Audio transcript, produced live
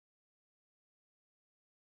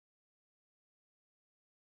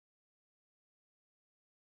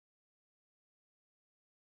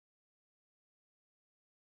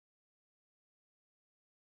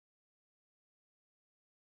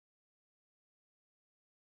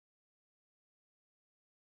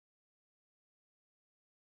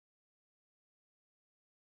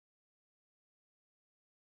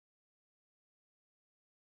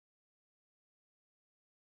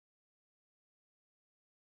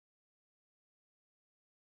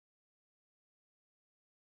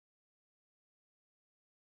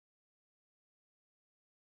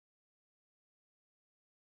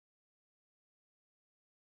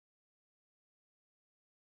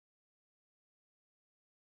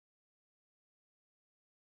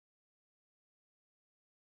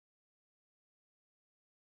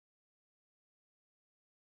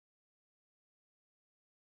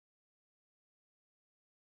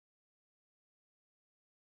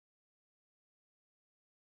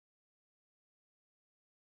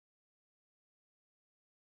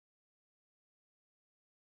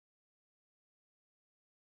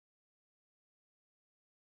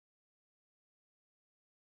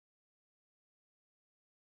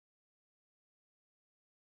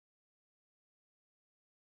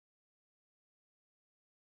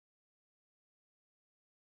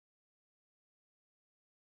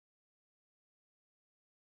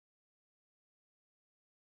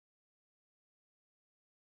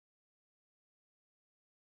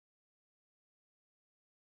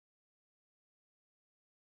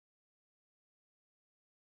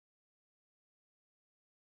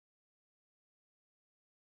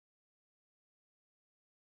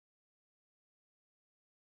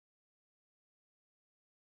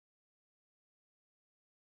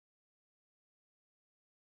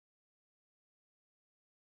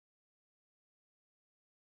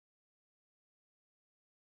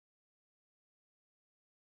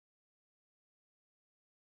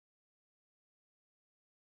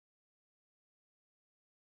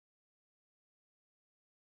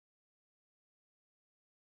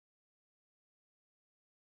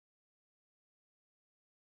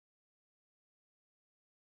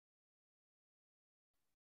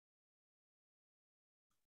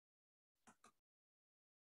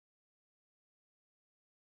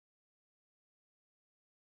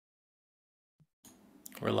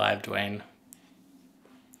We're live, Dwayne.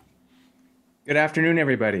 Good afternoon,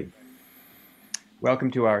 everybody.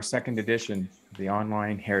 Welcome to our second edition of the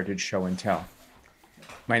Online Heritage Show and Tell.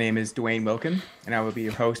 My name is Dwayne Wilkin, and I will be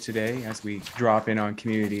your host today as we drop in on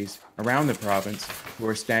communities around the province who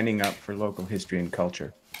are standing up for local history and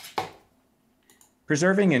culture.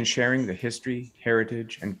 Preserving and sharing the history,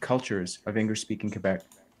 heritage, and cultures of English-speaking Quebec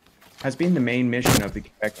has been the main mission of the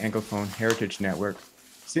Quebec Anglophone Heritage Network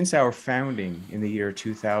since our founding in the year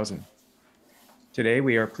 2000. Today,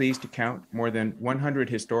 we are pleased to count more than 100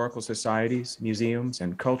 historical societies, museums,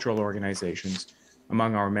 and cultural organizations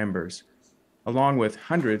among our members, along with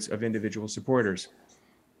hundreds of individual supporters.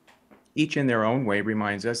 Each in their own way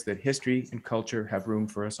reminds us that history and culture have room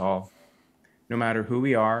for us all, no matter who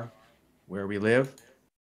we are, where we live,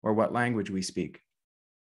 or what language we speak.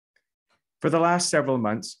 For the last several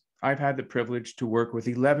months, I've had the privilege to work with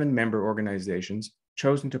 11 member organizations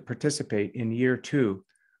chosen to participate in year 2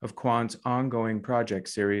 of QAHN's ongoing project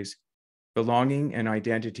series, Belonging and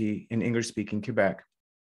Identity in English-Speaking Quebec.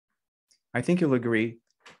 I think you'll agree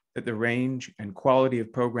that the range and quality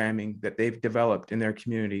of programming that they've developed in their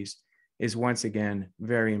communities is once again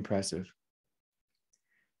very impressive.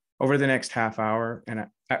 Over the next hour and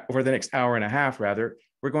a half,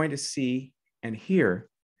 we're going to see and hear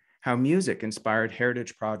how music inspired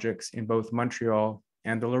heritage projects in both Montreal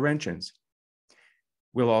and the Laurentians.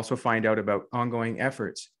 We'll also find out about ongoing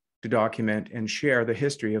efforts to document and share the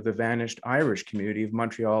history of the vanished Irish community of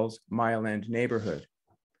Montreal's Mile End neighborhood.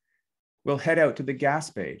 We'll head out to the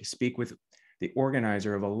Gaspé to speak with the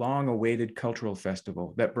organizer of a long-awaited cultural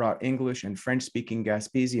festival that brought English and French-speaking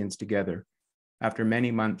Gaspésians together after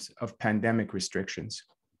many months of pandemic restrictions.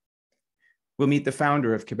 We'll meet the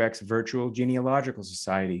founder of Quebec's virtual Geneaological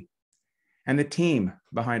Society and the team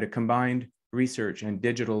behind a combined research and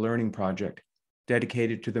digital learning project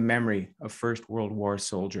dedicated to the memory of First World War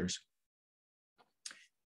soldiers.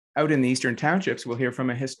 Out in the Eastern Townships, we'll hear from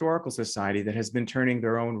a historical society that has been turning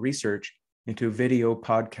their own research into video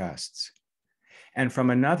podcasts, and from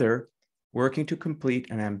another working to complete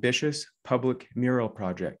an ambitious public mural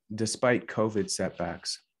project despite COVID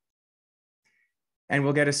setbacks. And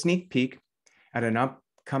we'll get a sneak peek at an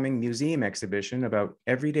upcoming museum exhibition about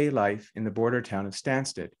everyday life in the border town of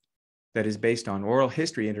Stansted that is based on oral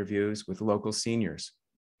history interviews with local seniors.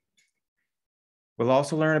 We'll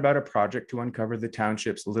also learn about a project to uncover the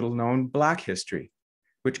township's little-known Black history,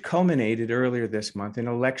 which culminated earlier this month in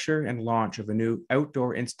a lecture and launch of a new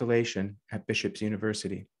outdoor installation at Bishop's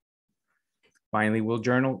University. Finally, we'll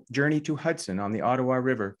journey to Hudson on the Ottawa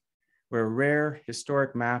River, where a rare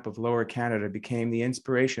historic map of Lower Canada became the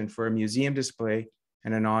inspiration for a museum display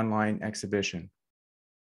and an online exhibition.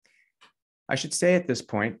 I should say at this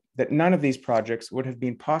point that none of these projects would have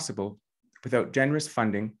been possible without generous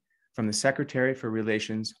funding from the Secretariat for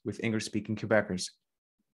Relations with English-Speaking Quebecers.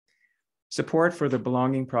 Support for the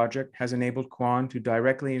Belonging Project has enabled QAHN to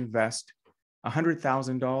directly invest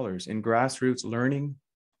 $100,000 in grassroots learning,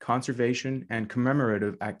 conservation, and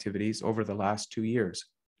commemorative activities over the last 2 years.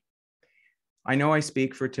 I know I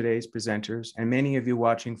speak for today's presenters and many of you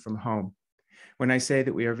watching from home when I say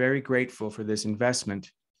that we are very grateful for this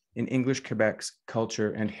investment in English Quebec's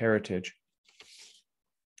culture and heritage.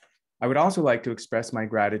 I would also like to express my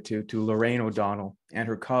gratitude to Lorraine O'Donnell and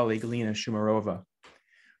her colleague Lena Shumarova,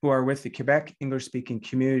 who are with the Quebec English-Speaking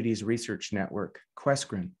Communities Research Network,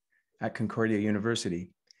 QuESCRN, at Concordia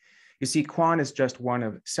University. You see, QAHN is just one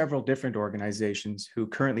of several different organizations who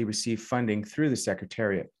currently receive funding through the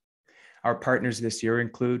Secretariat. Our partners this year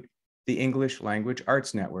include the English Language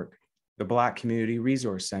Arts Network, the Black Community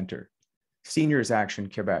Resource Center, Seniors Action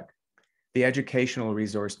Quebec, the Educational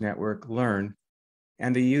Resource Network, Learn,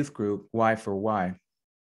 and the youth group, Y for Y.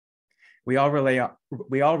 We all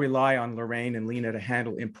rely on Lorraine and Lena to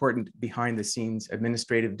handle important behind-the-scenes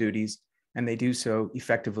administrative duties, and they do so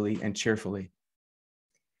effectively and cheerfully.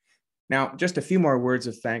 Now, just a few more words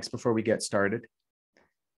of thanks before we get started.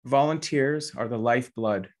 Volunteers are the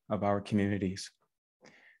lifeblood of our communities.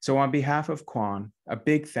 So on behalf of QAHN, a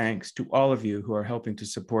big thanks to all of you who are helping to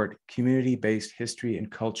support community-based history and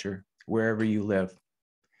culture wherever you live.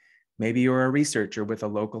 Maybe you're a researcher with a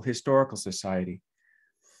local historical society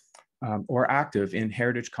or active in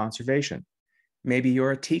heritage conservation. Maybe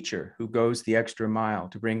you're a teacher who goes the extra mile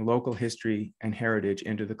to bring local history and heritage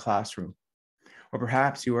into the classroom. Or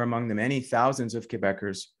perhaps you are among the many thousands of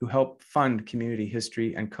Quebecers who help fund community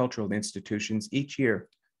history and cultural institutions each year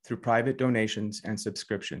through private donations and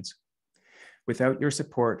subscriptions. Without your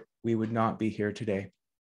support, we would not be here today.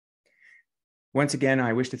 Once again,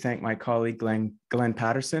 I wish to thank my colleague, Glenn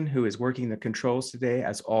Patterson, who is working the controls today,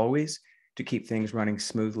 as always, to keep things running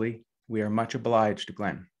smoothly. We are much obliged,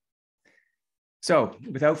 Glenn. So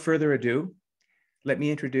without further ado, let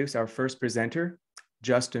me introduce our first presenter,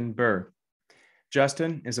 Justin Burr.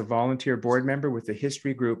 Justin is a volunteer board member with the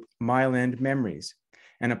history group Myland Memories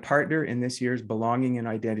and a partner in this year's Belonging and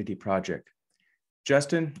Identity project.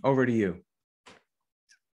 Justin, over to you.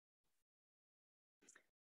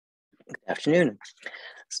 Good afternoon.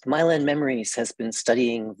 Myland Memories has been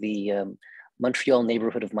studying the Montreal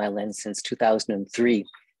neighborhood of Myland since 2003.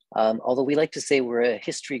 Although we like to say we're a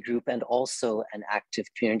history group and also an active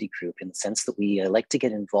community group in the sense that we like to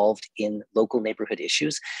get involved in local neighborhood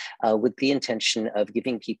issues with the intention of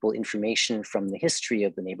giving people information from the history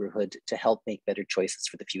of the neighborhood to help make better choices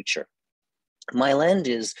for the future. Myland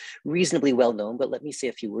is reasonably well known, but let me say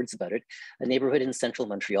a few words about it. A neighborhood in central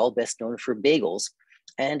Montreal, best known for bagels,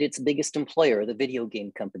 and its biggest employer, the video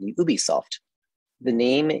game company Ubisoft. The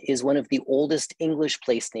name is one of the oldest English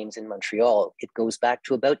place names in Montreal. It goes back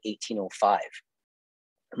to about 1805.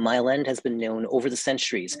 Myland has been known over the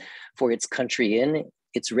centuries for its country inn,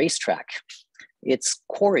 its racetrack, its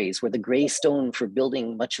quarries where the gray stone for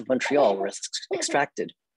building much of Montreal was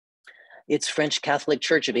extracted, its French Catholic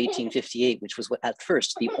Church of 1858, which was at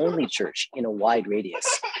first the only church in a wide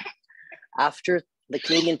radius. After the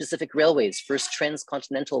Canadian Pacific Railway's first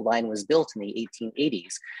transcontinental line was built in the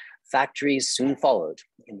 1880s, factories soon followed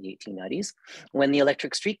in the 1890s. When the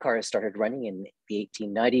electric streetcars started running in the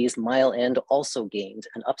 1890s, Mile End also gained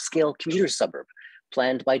an upscale commuter suburb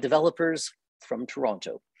planned by developers from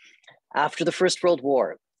Toronto. After the First World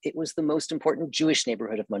War, it was the most important Jewish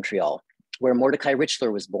neighborhood of Montreal, where Mordecai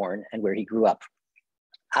Richler was born and where he grew up.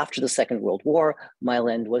 After the Second World War, Mile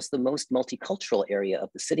End was the most multicultural area of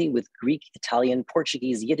the city with Greek, Italian,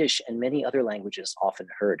 Portuguese, Yiddish, and many other languages often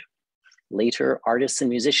heard. Later, artists and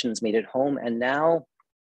musicians made it home, and now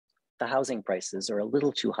the housing prices are a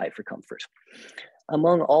little too high for comfort.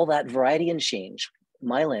 Among all that variety and change,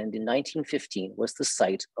 Mile End in 1915 was the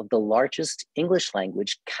site of the largest English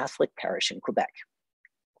language Catholic parish in Quebec.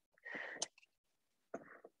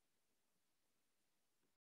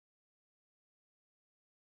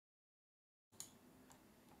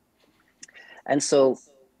 And so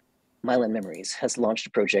Myland Memories has launched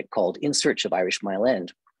a project called In Search of Irish Mile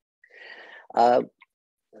End.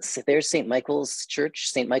 So there's St. Michael's Church,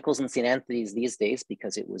 St. Michael's and St. Anthony's these days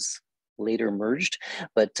because it was later merged,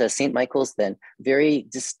 but St. Michael's then, very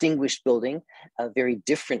distinguished building, a very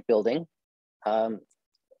different building,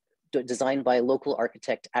 designed by local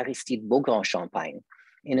architect Aristide Beaugrand-Champagne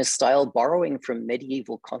in a style borrowing from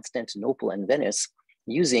medieval Constantinople and Venice,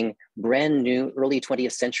 using brand new early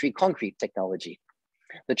 20th century concrete technology.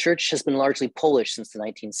 The church has been largely Polish since the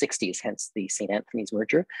 1960s, hence the St. Anthony's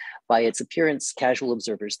merger. By its appearance, casual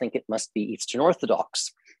observers think it must be Eastern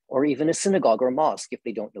Orthodox, or even a synagogue or mosque if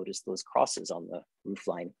they don't notice those crosses on the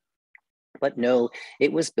roofline. But no,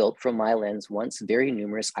 it was built from Mile End's once very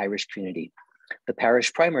numerous Irish community. The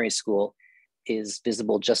parish primary school is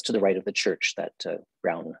visible just to the right of the church, that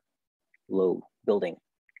brown, low building.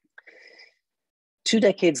 2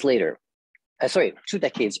 decades earlier,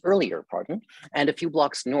 and a few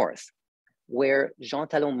blocks north, where Jean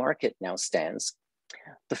Talon Market now stands,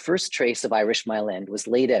 the first trace of Irish Mile End was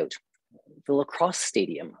laid out, the lacrosse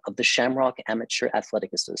stadium of the Shamrock Amateur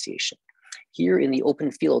Athletic Association. Here in the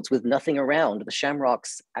open fields with nothing around, the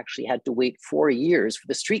Shamrocks actually had to wait 4 years for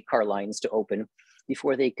the streetcar lines to open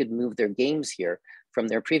before they could move their games here from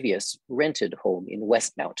their previous rented home in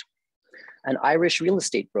Westmount. An Irish real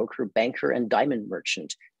estate broker, banker, and diamond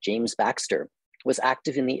merchant, James Baxter, was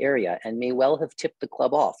active in the area and may well have tipped the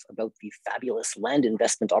club off about the fabulous land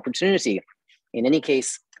investment opportunity. In any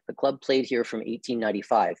case, the club played here from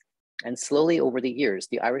 1895, and slowly over the years,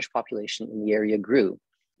 the Irish population in the area grew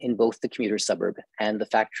in both the commuter suburb and the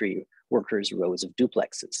factory workers' rows of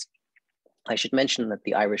duplexes. I should mention that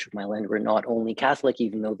the Irish of Mile End were not only Catholic,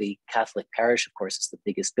 even though the Catholic parish, of course, is the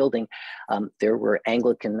biggest building. There were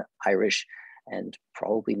Anglican, Irish, and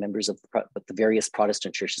probably members of the various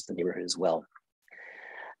Protestant churches in the neighborhood as well.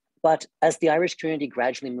 But as the Irish community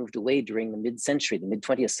gradually moved away during the mid-century, the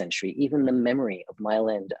mid-20th century, even the memory of Mile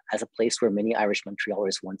End as a place where many Irish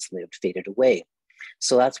Montrealers once lived faded away.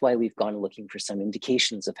 So that's why we've gone looking for some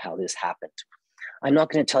indications of how this happened. I'm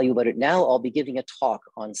not going to tell you about it now. I'll be giving a talk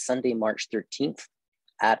on Sunday, March 13th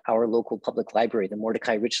at our local public library, the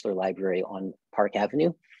Mordecai Richler Library on Park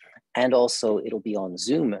Avenue. And also it'll be on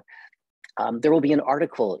Zoom. There will be an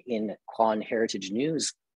article in QAHN Heritage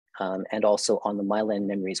News and also on the Myland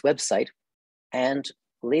Memories website. And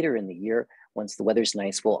later in the year, once the weather's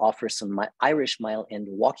nice, we'll offer some Irish Mile End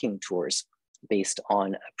walking tours based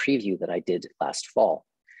on a preview that I did last fall.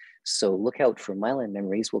 So look out for Myland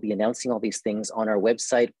Memories. We'll be announcing all these things on our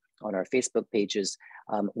website on our Facebook pages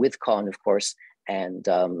with Colin, of course, and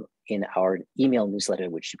in our email newsletter,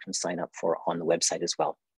 which you can sign up for on the website as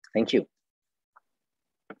well. Thank you.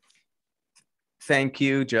 Thank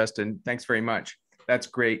you, Justin. Thanks very much. That's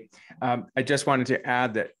great. I just wanted to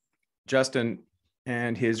add that Justin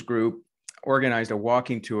and his group organized a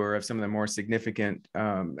walking tour of some of the more significant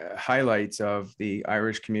highlights of the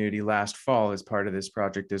Irish community last fall as part of this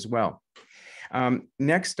project as well.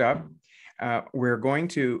 Next up, we're going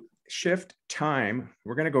to shift time.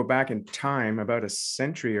 We're going to go back in time about a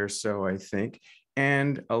century or so, I think,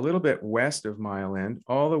 and a little bit west of Mile End,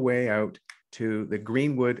 all the way out to the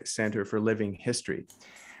Greenwood Center for Living History.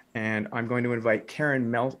 And I'm going to invite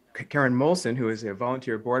Karen Molson, who is a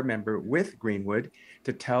volunteer board member with Greenwood,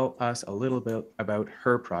 to tell us a little bit about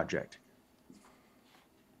her project.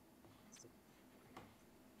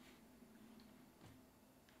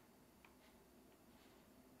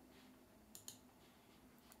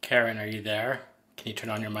 Karen, are you there? Can you turn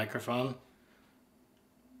on your microphone?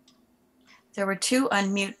 There were two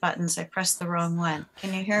unmute buttons. I pressed the wrong one.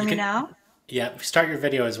 Can you hear me now? Yeah, start your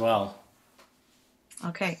video as well.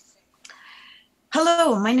 Okay.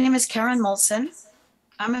 Hello, my name is Karen Molson.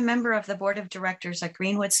 I'm a member of the board of directors at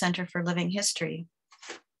Greenwood Center for Living History.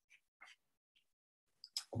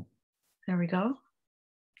 There we go.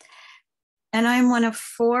 And I'm one of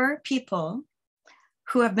 4 people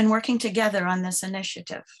who have been working together on this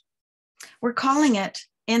initiative. We're calling it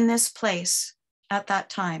In This Place at that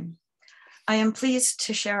time. I am pleased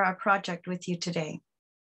to share our project with you today.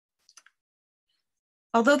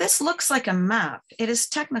 Although this looks like a map, it is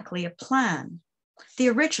technically a plan. The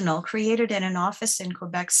original, created in an office in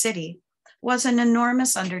Quebec City, was an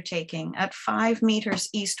enormous undertaking at 5 meters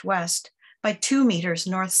east-west by 2 meters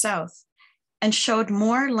north-south, and showed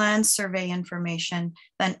more land survey information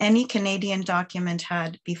than any Canadian document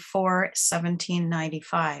had before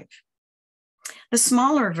 1795. The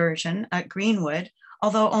smaller version at Greenwood,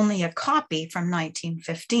 although only a copy from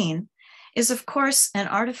 1915, is of course an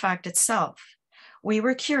artifact itself. We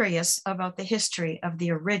were curious about the history of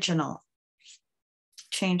the original.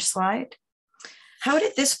 Change slide. How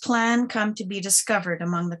did this plan come to be discovered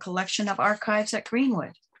among the collection of archives at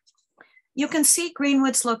Greenwood? You can see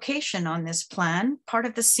Greenwood's location on this plan, part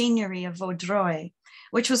of the seigneury of Vaudreuil,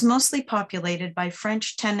 which was mostly populated by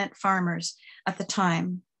French tenant farmers at the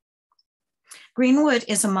time. Greenwood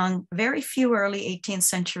is among very few early 18th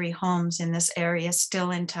century homes in this area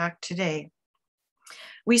still intact today.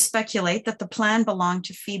 We speculate that the plan belonged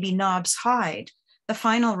to Phoebe Nobbs Hyde, the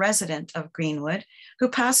final resident of Greenwood, who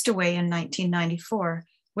passed away in 1994,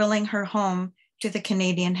 willing her home to the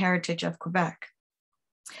Canadian heritage of Quebec.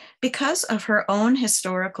 Because of her own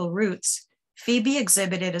historical roots, Phoebe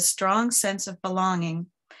exhibited a strong sense of belonging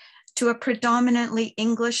to a predominantly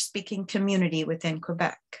English-speaking community within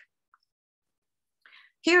Quebec.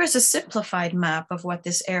 Here is a simplified map of what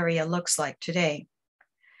this area looks like today.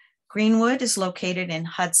 Greenwood is located in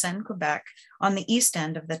Hudson, Quebec, on the east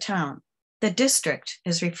end of the town. The district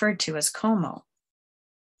is referred to as Como.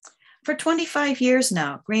 For 25 years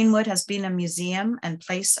now, Greenwood has been a museum and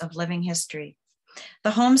place of living history.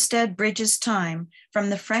 The homestead bridges time from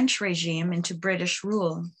the French regime into British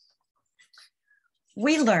rule.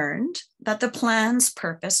 We learned that the plan's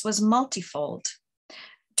purpose was multifold: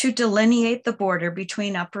 to delineate the border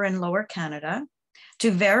between Upper and Lower Canada,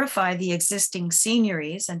 to verify the existing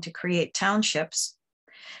seigneuries and to create townships,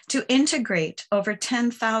 to integrate over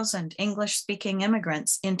 10,000 English-speaking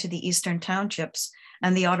immigrants into the Eastern Townships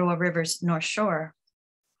and the Ottawa River's North Shore.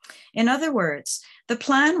 In other words, the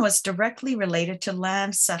plan was directly related to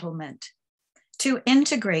land settlement, to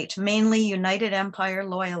integrate mainly United Empire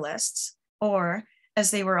Loyalists, or as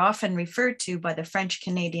they were often referred to by the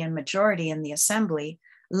French-Canadian majority in the Assembly,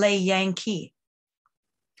 les Yankees.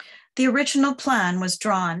 The original plan was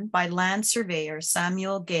drawn by land surveyor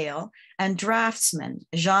Samuel Gale and draftsman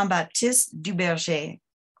Jean-Baptiste Duberger.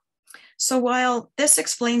 So while this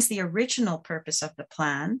explains the original purpose of the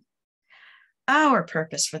plan, our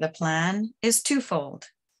purpose for the plan is twofold.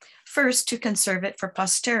 First, to conserve it for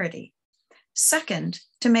posterity. Second,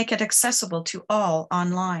 to make it accessible to all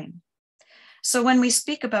online. So when we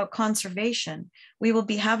speak about conservation, we will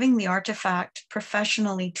be having the artifact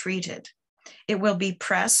professionally treated. It will be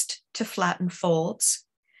pressed to flatten folds.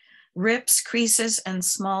 Rips, creases, and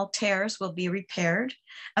small tears will be repaired,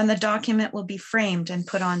 and the document will be framed and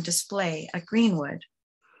put on display at Greenwood.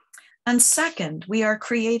 And second, we are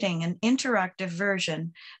creating an interactive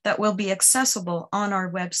version that will be accessible on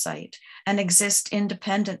our website and exist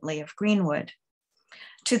independently of Greenwood.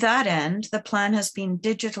 To that end, the plan has been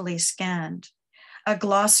digitally scanned. A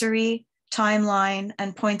glossary, timeline,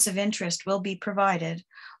 and points of interest will be provided,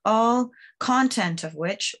 all content of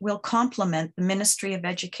which will complement the Ministry of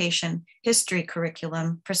Education history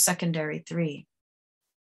curriculum for Secondary 3.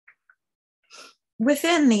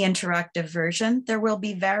 Within the interactive version, there will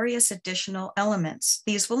be various additional elements.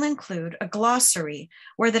 These will include a glossary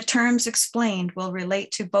where the terms explained will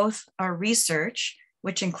relate to both our research,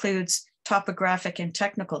 which includes topographic and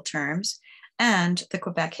technical terms, and the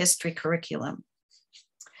Quebec history curriculum.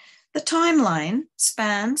 The timeline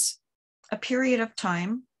spans a period of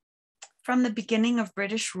time from the beginning of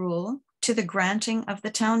British rule to the granting of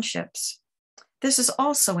the townships. This is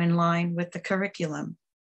also in line with the curriculum.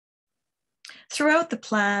 Throughout the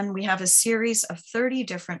plan, we have a series of 30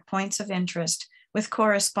 different points of interest with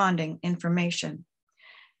corresponding information.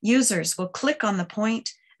 Users will click on the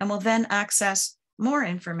point and will then access more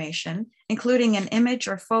information, including an image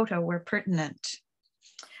or photo where pertinent.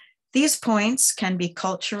 These points can be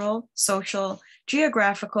cultural, social,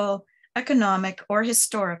 geographical, economic, or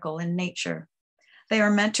historical in nature. They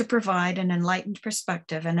are meant to provide an enlightened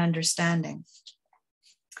perspective and understanding.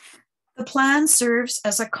 The plan serves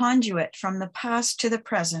as a conduit from the past to the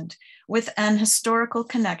present with an historical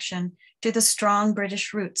connection to the strong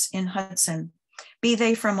British roots in Hudson, be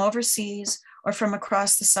they from overseas or from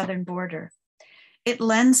across the southern border. It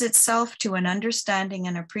lends itself to an understanding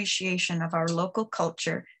and appreciation of our local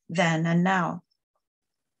culture then and now.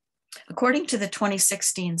 According to the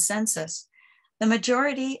 2016 census, the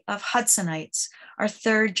majority of Hudsonites are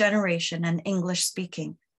third generation and English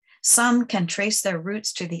speaking. Some can trace their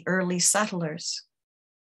roots to the early settlers.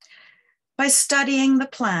 By studying the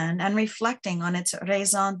plan and reflecting on its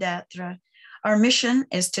raison d'etre, our mission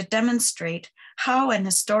is to demonstrate how an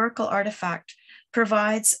historical artifact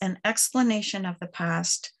provides an explanation of the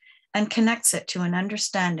past and connects it to an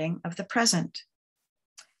understanding of the present.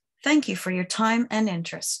 Thank you for your time and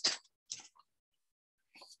interest.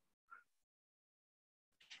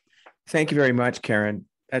 Thank you very much, Karen.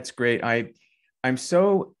 That's great. I'm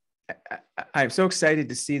so excited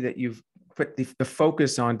to see that you've put the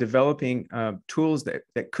focus on developing tools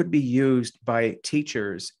that could be used by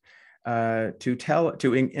teachers to tell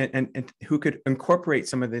and who could incorporate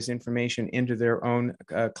some of this information into their own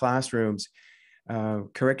classrooms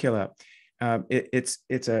curricula. It's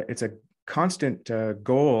a constant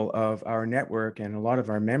goal of our network and a lot of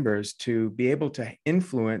our members to be able to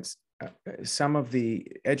influence some of the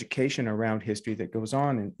education around history that goes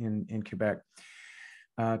on in Quebec,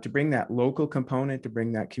 to bring that local component, to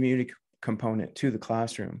bring that community component to the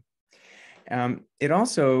classroom. It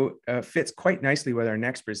also fits quite nicely with our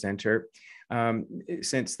next presenter,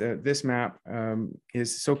 since this map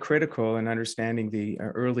is so critical in understanding the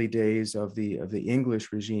early days of the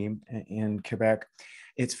English regime in Quebec.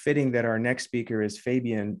 It's fitting that our next speaker is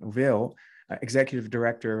Fabien Ville, Executive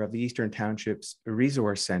Director of the Eastern Townships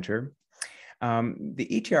Resource Center. The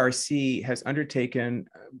ETRC has undertaken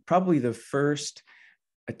probably the first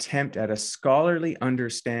attempt at a scholarly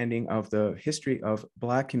understanding of the history of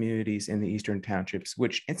Black communities in the Eastern Townships,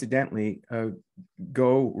 which incidentally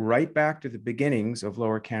go right back to the beginnings of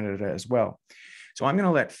Lower Canada as well. So I'm going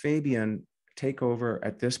to let Fabien take over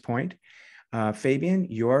at this point. Fabien,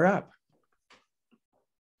 you're up.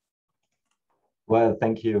 Well,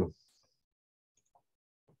 thank you.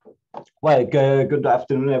 Well, good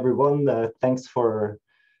afternoon, everyone. Thanks for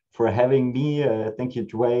having me. Thank you,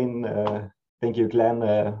 Dwayne. Thank you, Glenn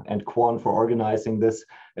and Quan, for organizing this.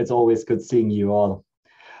 It's always good seeing you all.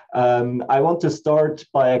 I want to start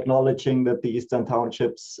by acknowledging that the Eastern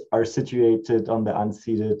Townships are situated on the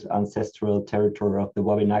unceded ancestral territory of the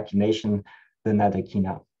Wabanaki Nation, the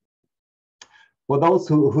Nadakina. For those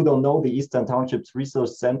who don't know the Eastern Townships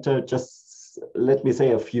Resource Center, just let me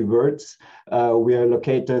say a few words. We are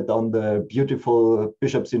located on the beautiful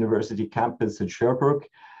Bishop's University campus in Sherbrooke.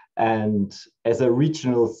 And as a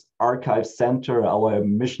regional archive center, our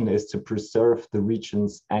mission is to preserve the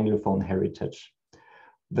region's Anglophone heritage.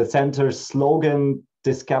 The center's slogan,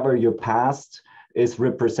 "Discover Your Past," is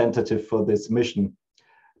representative for this mission,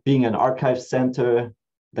 being an archive center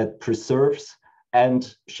that preserves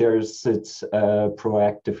and shares it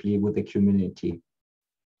proactively with the community.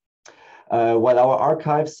 While our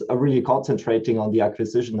archives are really concentrating on the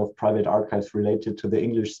acquisition of private archives related to the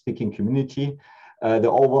English-speaking community,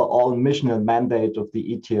 the overall mission and mandate of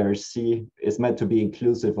the ETRC is meant to be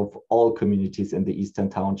inclusive of all communities in the Eastern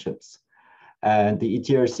Townships. And the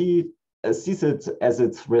ETRC sees it as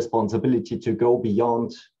its responsibility to go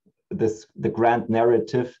beyond the grand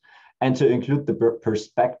narrative and to include the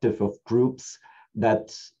perspective of groups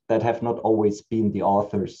that have not always been the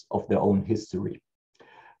authors of their own history.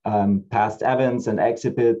 Past events and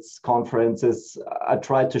exhibits, conferences, I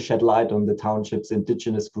tried to shed light on the township's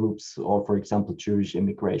indigenous groups or, for example, Jewish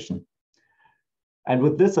immigration. And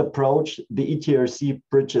with this approach, the ETRC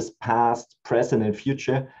bridges past, present, and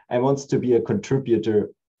future and wants to be a contributor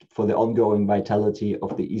for the ongoing vitality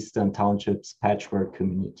of the Eastern Townships patchwork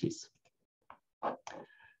communities.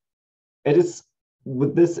 It is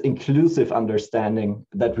with this inclusive understanding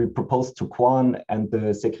that we propose to QAHN and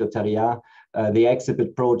the Secrétariat the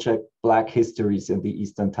exhibit project Black Histories in the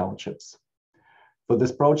Eastern Townships. For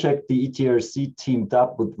this project, the ETRC teamed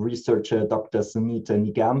up with researcher Dr. Sunita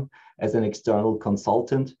Nigam as an external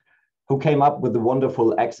consultant, who came up with a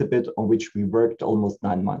wonderful exhibit on which we worked almost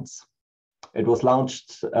 9 months. It was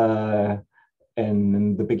launched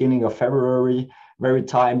in the beginning of February, very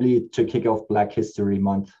timely to kick off Black History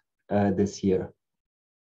Month this year.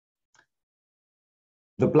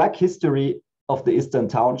 The Black history of the Eastern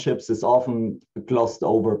Townships is often glossed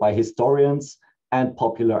over by historians and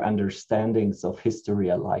popular understandings of history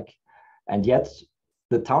alike. And yet,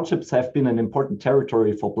 the townships have been an important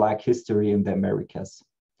territory for Black history in the Americas.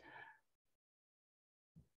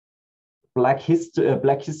 Black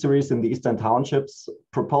Histories in the Eastern Townships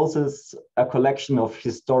proposes a collection of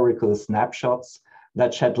historical snapshots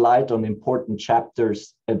that shed light on important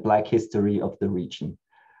chapters in Black history of the region.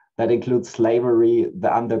 That includes slavery,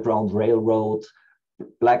 the Underground Railroad,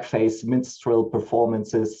 blackface minstrel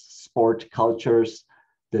performances, sport cultures,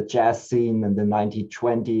 the jazz scene in the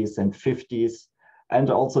 1920s and 50s, and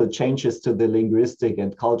also changes to the linguistic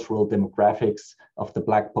and cultural demographics of the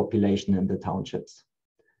Black population in the townships.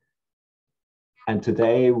 And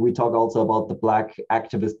today we talk also about the Black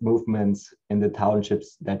activist movements in the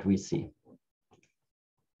townships that we see.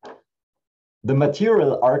 The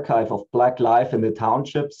material archive of Black life in the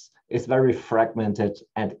townships is very fragmented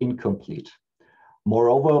and incomplete.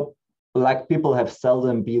 Moreover, Black people have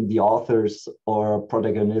seldom been the authors or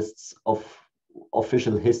protagonists of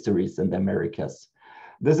official histories in the Americas.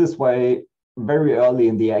 This is why very early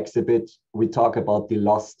in the exhibit, we talk about the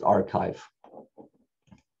lost archive.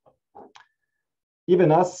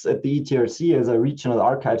 Even us at the ETRC as a regional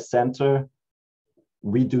archive center,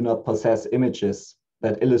 we do not possess images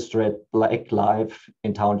that illustrate Black life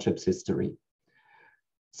in townships history.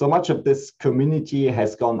 So much of this community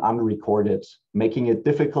has gone unrecorded, making it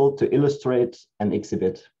difficult to illustrate and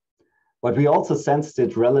exhibit. But we also sensed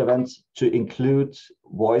it relevant to include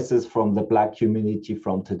voices from the Black community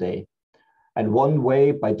from today. And one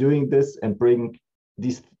way by doing this and bring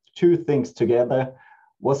these two things together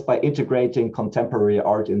was by integrating contemporary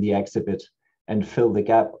art in the exhibit and fill the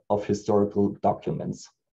gap of historical documents.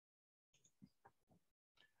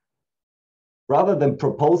 Rather than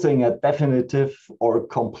proposing a definitive or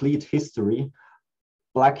complete history,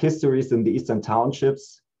 Black Histories in the Eastern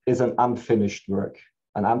Townships is an unfinished work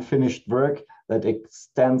that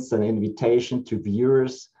extends an invitation to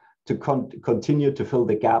viewers to continue to fill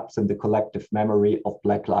the gaps in the collective memory of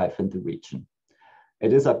Black life in the region.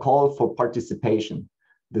 It is a call for participation.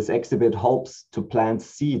 This exhibit hopes to plant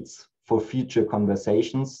seeds for future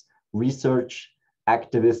conversations, research,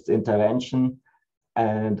 activist intervention,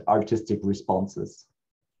 and artistic responses.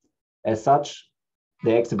 As such,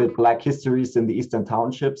 the exhibit Black Histories in the Eastern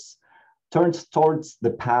Townships turns towards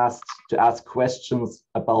the past to ask questions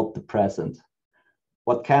about the present.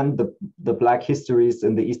 What can the Black Histories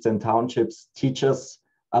in the Eastern Townships teach us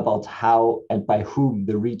about how and by whom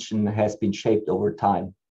the region has been shaped over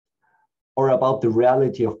time? Or about the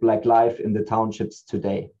reality of Black life in the townships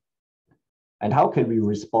today? And how can we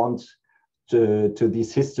respond to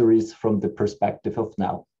these histories from the perspective of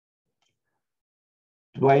now?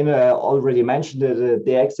 Dwayne already mentioned it,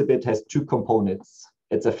 the exhibit has two components.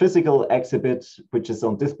 It's a physical exhibit, which is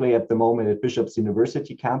on display at the moment at Bishop's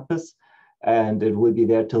University campus, and it will be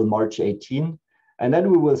there till March 18. And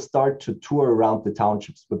then we will start to tour around the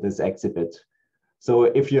townships with this exhibit. So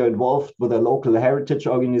if you're involved with a local heritage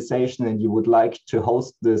organization and you would like to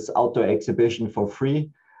host this outdoor exhibition for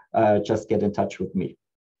free, just get in touch with me.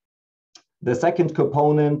 The second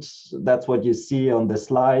component, that's what you see on the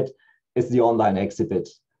slide, is the online exhibit.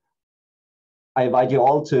 I invite you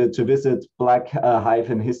all to visit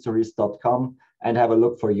black-histories.com and have a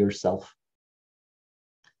look for yourself.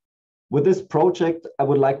 With this project, I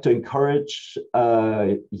would like to encourage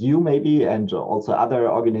you maybe, and also other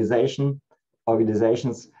organizations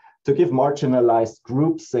to give marginalized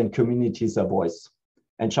groups and communities a voice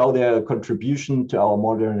and show their contribution to our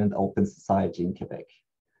modern and open society in Quebec.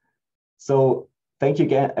 So thank you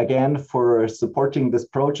again for supporting this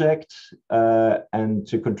project and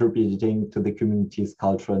to contributing to the community's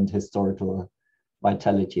cultural and historical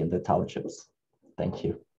vitality in the townships. Thank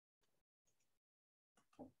you.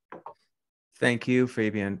 Thank you,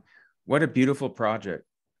 Fabian. What a beautiful project.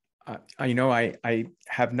 I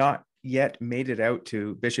have not yet made it out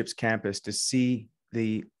to Bishop's campus to see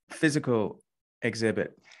the physical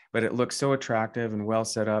exhibit, but it looks so attractive and well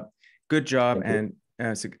set up. Good job, and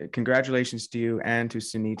congratulations to you and to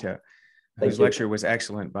Sunita, whose lecture was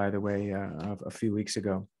excellent, by the way, a few weeks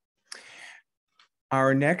ago.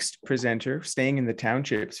 Our next presenter, staying in the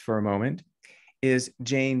townships for a moment, is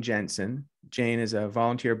Jane Jensen. Jane is a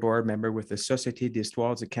volunteer board member with the Société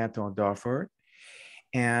d'Histoire du Canton d'Orford,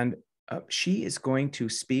 and she is going to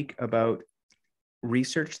speak about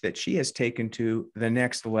research that she has taken to the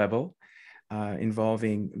next level,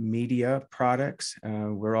 involving media products.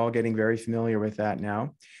 We're all getting very familiar with that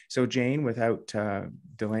now. So Jane, without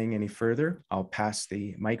delaying any further, I'll pass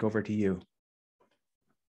the mic over to you.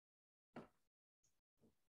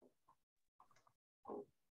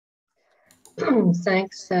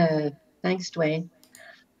 Thanks, Dwayne.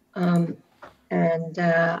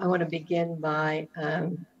 I want to begin by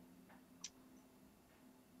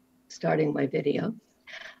starting my video.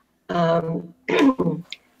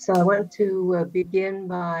 So I want to begin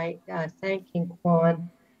by thanking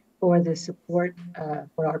Quan for the support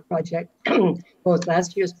for our project, both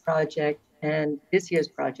last year's project and this year's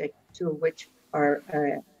project, two of which are,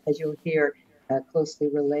 as you'll hear, closely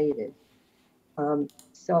related.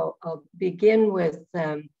 So I'll begin with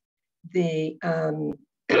a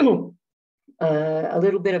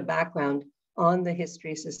little bit of background on the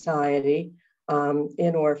History Society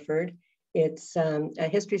in Orford. It's a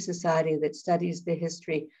history society that studies the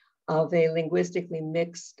history of a linguistically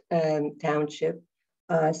mixed township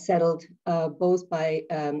settled both by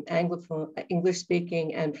Anglophone,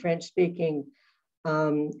 English-speaking and French-speaking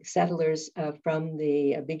settlers from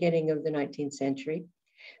the beginning of the 19th century.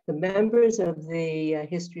 The members of the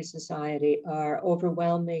History Society are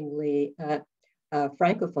overwhelmingly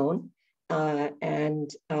Francophone,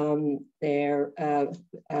 and they have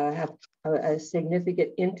a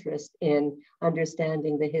significant interest in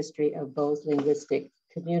understanding the history of both linguistic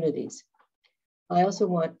communities. I also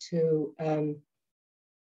want to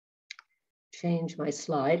change my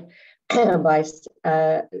slide by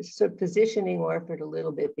sort of positioning Orford a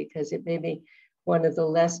little bit, because it may be one of the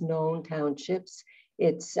less known townships.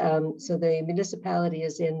 It's so the municipality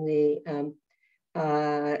is in the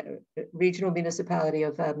regional municipality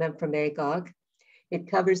of Memphremagog. It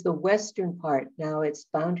covers the western part. Now its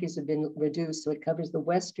boundaries have been reduced, so it covers the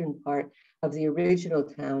western part of the original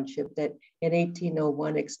township that in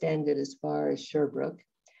 1801 extended as far as Sherbrooke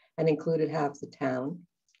and included half the town.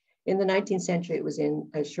 In the 19th century, it was in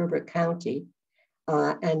Sherbrooke County,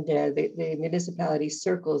 and the municipality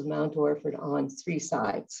circles Mount Orford on three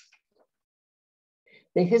sides.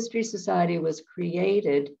 The History Society was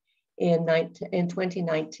created in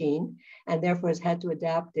 2019, and therefore has had to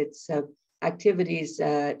adapt its activities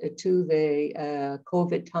to the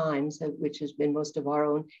COVID times, which has been most of our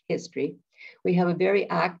own history. We have a very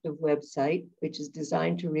active website, which is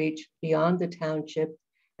designed to reach beyond the township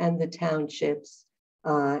and the townships,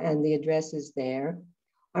 and the address is there.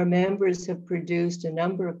 Our members have produced a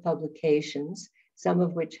number of publications, some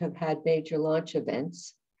of which have had major launch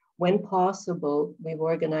events. When possible, we've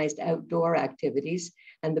organized outdoor activities,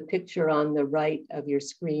 and the picture on the right of your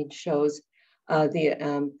screen shows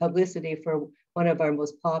the publicity for one of our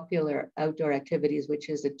most popular outdoor activities, which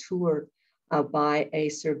is a tour by a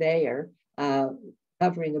surveyor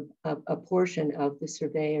covering a portion of the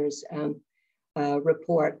surveyor's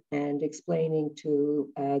report and explaining to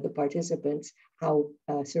the participants how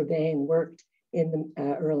surveying worked in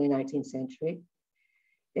the early 19th century.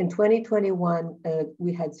 In 2021,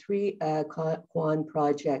 we had three QAHN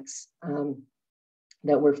projects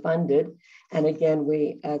that were funded. And again,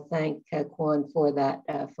 we thank QAHN for that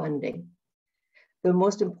funding. The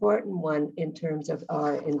most important one in terms of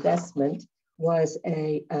our investment was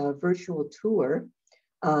a virtual tour,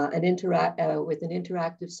 with an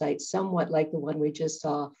interactive site, somewhat like the one we just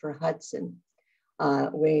saw for Hudson.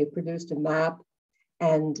 We produced a map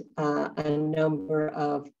and a number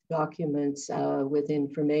of documents with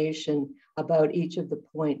information about each of the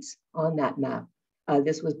points on that map.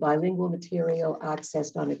 This was bilingual material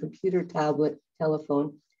accessed on a computer, tablet,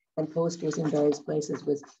 telephone, and posters in various places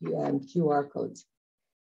with QR codes.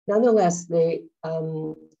 Nonetheless,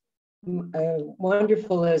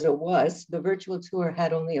 wonderful as it was, the virtual tour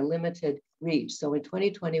had only a limited reach. So in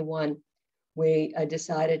 2021, we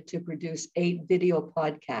decided to produce 8 video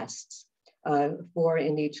podcasts, 4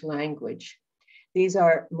 in each language. These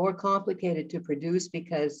are more complicated to produce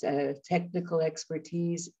because technical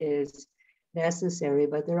expertise is necessary,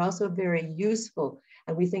 but they're also very useful.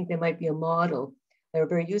 And we think they might be a model They're a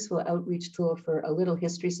very useful outreach tool for a little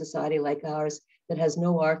history society like ours that has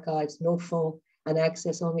no archives, no phone, and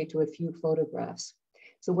access only to a few photographs.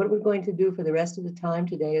 So what we're going to do for the rest of the time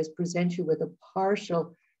today is present you with a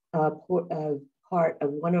partial part of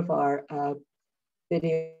one of our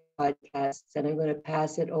video podcasts, and I'm going to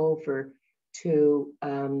pass it over to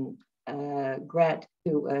Gret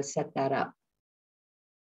to set that up.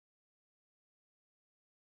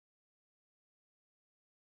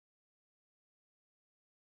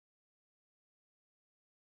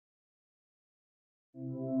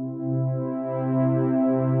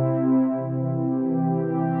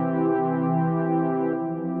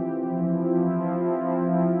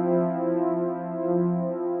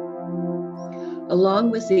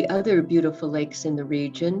 Along with the other beautiful lakes in the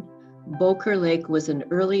region, Beaucourt Lake was an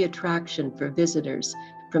early attraction for visitors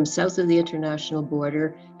from south of the international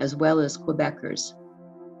border, as well as Quebecers.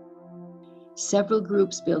 Several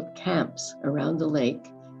groups built camps around the lake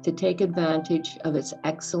to take advantage of its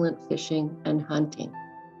excellent fishing and hunting.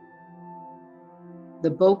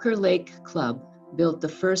 The Beaucourt Lake Club built the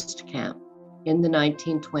first camp in the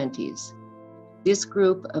 1920s. This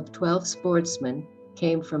group of 12 sportsmen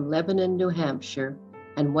came from Lebanon, New Hampshire,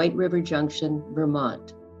 and White River Junction,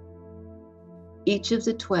 Vermont. Each of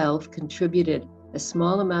the 12 contributed a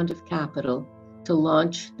small amount of capital to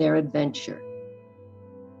launch their adventure.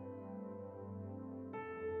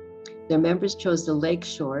 Their members chose the lake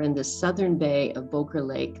shore in the southern bay of Beaucourt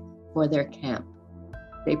Lake for their camp.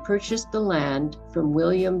 They purchased the land from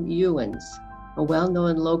William Ewens, a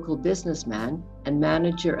well-known local businessman and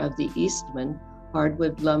manager of the Eastman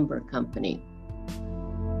Hardwood Lumber Company.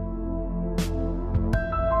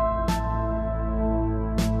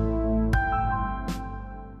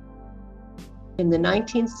 In the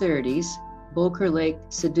 1930s, Beaucourt Lake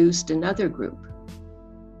seduced another group.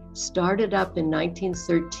 Started up in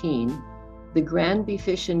 1913, the Granby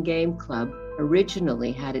Fish and Game Club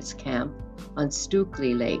originally had its camp on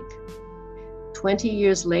Stukely Lake. 20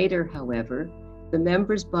 years later, however, the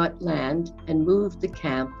members bought land and moved the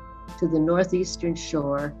camp to the northeastern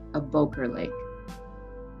shore of Beaucourt Lake.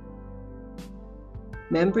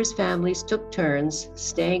 Members' families took turns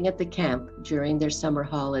staying at the camp during their summer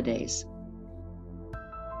holidays.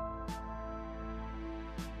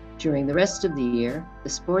 During the rest of the year, the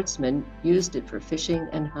sportsmen used it for fishing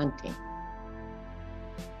and hunting.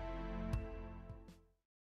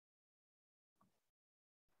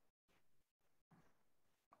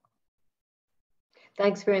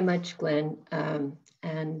 Thanks very much, Glenn.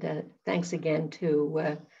 And thanks again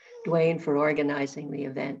to Dwayne for organizing the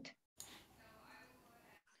event.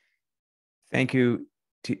 Thank you,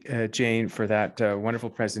 Jane, for that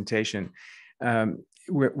wonderful presentation.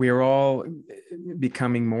 We are all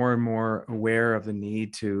becoming more and more aware of the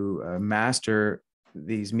need to master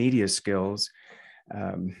these media skills.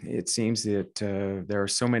 It seems that there are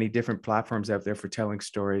so many different platforms out there for telling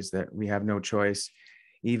stories that we have no choice,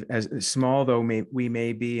 even as small though we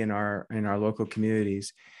may be in our local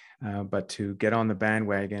communities, but to get on the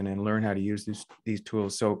bandwagon and learn how to use these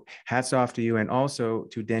tools. So hats off to you, and also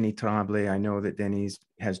to Denis Tremblay. I know that Denis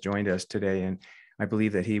has joined us today, and I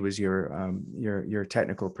believe that he was your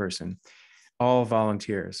technical person. All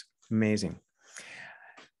volunteers, amazing.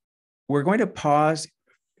 We're going to pause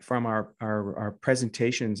from our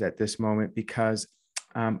presentations at this moment because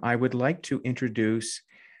I would like to introduce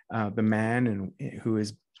the man who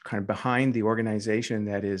is kind of behind the organization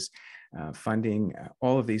that is funding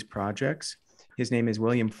all of these projects. His name is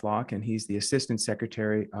William Flock, and he's the Assistant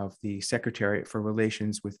Secretary of the Secretariat for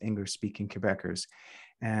Relations with English-Speaking Quebecers.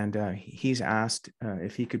 And he's asked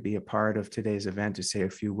if he could be a part of today's event to say a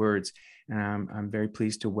few words. And I'm very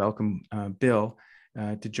pleased to welcome Bill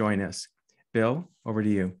to join us. Bill, over to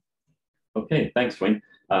you. Okay, thanks, Dwayne.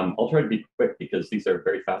 I'll try to be quick because these are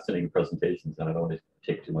very fascinating presentations and I don't want to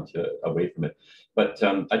take too much away from it. But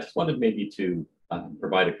I just wanted maybe to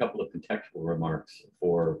provide a couple of contextual remarks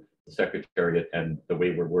for the Secretariat and the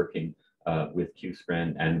way we're working with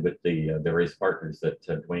QSCRAN and with the various partners that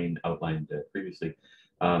Dwayne outlined previously.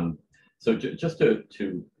 So just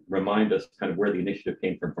to remind us kind of where the initiative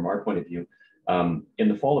came from our point of view, in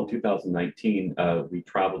the fall of 2019, we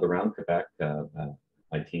traveled around Quebec,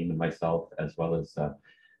 my team and myself, as well as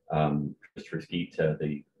Christopher Skeet,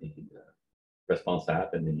 the Response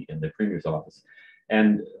app in the Premier's office.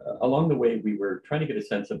 And along the way, we were trying to get a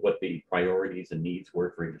sense of what the priorities and needs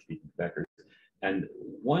were for English-speaking Quebecers. And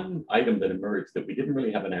one item that emerged that we didn't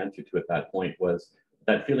really have an answer to at that point was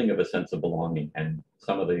that feeling of a sense of belonging and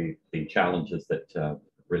some of the challenges that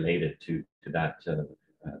related to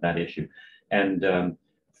that issue. And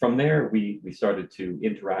From there, we started to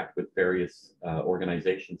interact with various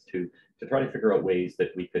organizations to try to figure out ways that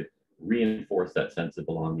we could reinforce that sense of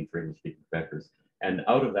belonging for English-speaking Quebecers. And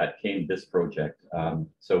out of that came this project.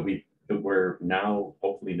 So we're now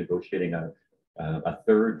hopefully negotiating a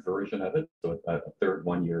third version of it, so a third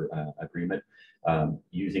one-year agreement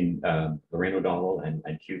using Lorraine O'Donnell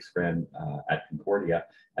and QSCREN at Concordia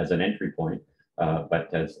as an entry point.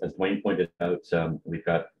 But as Dwayne pointed out, we've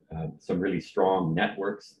got some really strong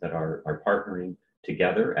networks that are partnering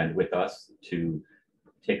together and with us to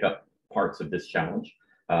take up parts of this challenge,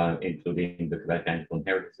 including the Quebec Anglophone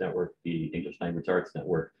Heritage Network, the English Language Arts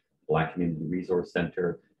Network, Black Community Resource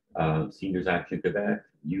Center, Seniors Action Quebec,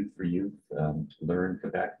 Youth for Youth, Learn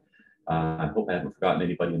Quebec. I hope I haven't forgotten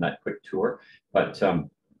anybody in that quick tour. But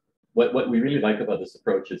what we really like about this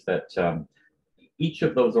approach is that each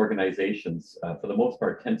of those organizations, for the most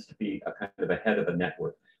part, tends to be a kind of a head of a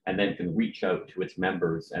network and then can reach out to its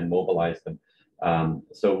members and mobilize them.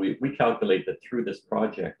 So we calculate that through this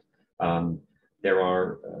project, there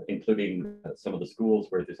are, including some of the schools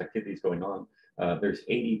where there's activities going on, there's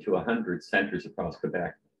 80 to 100 centers across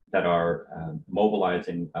Quebec that are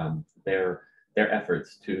mobilizing their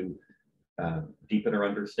efforts to deepen our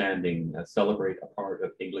understanding, celebrate a part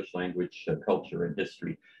of English language, culture, and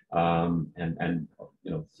history, and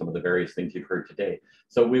some of the various things you've heard today.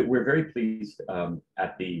 So we're very pleased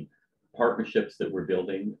at the partnerships that we're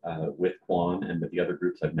building with QAHN and with the other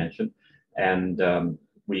groups I've mentioned, and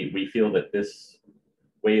we feel that this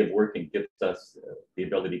way of working gives us the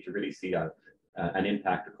ability to really see an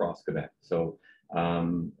impact across Quebec. So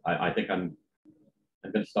I think I'm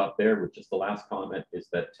going to stop there with just the last comment is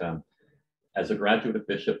that as a graduate of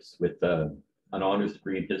Bishops with an honors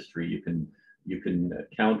degree in history, you can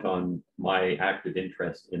count on my active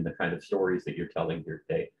interest in the kind of stories that you're telling here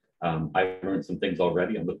today. I've learned some things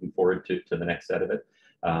already. I'm looking forward to the next set of it.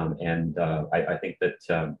 I think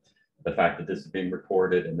that the fact that this is being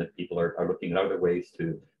recorded and that people are looking at other ways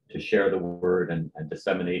to share the word and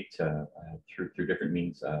disseminate through different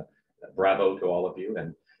means, bravo to all of you.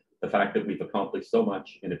 And the fact that we've accomplished so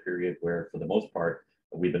much in a period where, for the most part,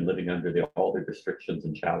 we've been living under all the restrictions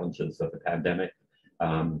and challenges of the pandemic.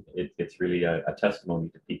 It's really a testimony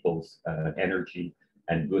to people's energy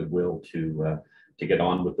and goodwill to get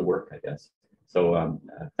on with the work, I guess. So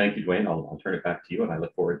thank you, Dwayne. I'll turn it back to you, and I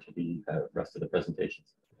look forward to the rest of the presentations.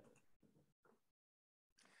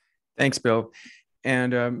 Thanks, Bill.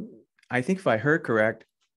 And I think if I heard correct,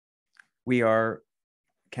 we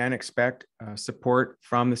can expect support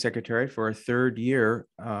from the Secretariat for a third year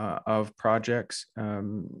of projects.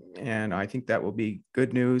 And I think that will be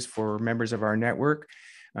good news for members of our network.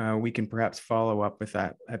 We can perhaps follow up with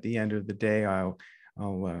that at the end of the day. I'll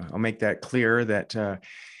make that clear that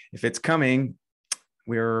if it's coming,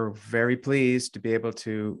 we're very pleased to be able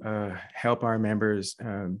to help our members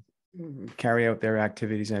carry out their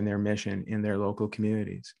activities and their mission in their local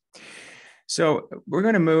communities. So we're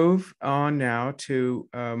going to move on now to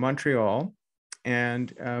Montreal,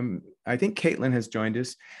 and I think Caitlin has joined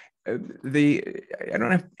us. I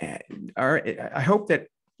hope that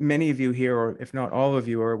many of you here, or if not all of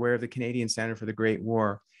you, are aware of the Canadian Centre for the Great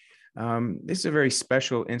War. This is a very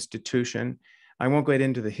special institution. I won't get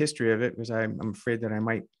into the history of it because I'm afraid that I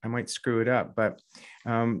might screw it up. But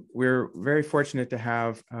we're very fortunate to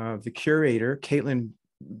have the curator, Caitlin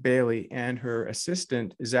Bailey, and her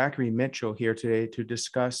assistant, Zachary Mitchell, here today to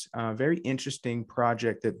discuss a very interesting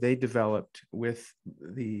project that they developed with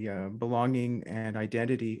the Belonging and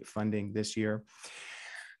Identity funding this year.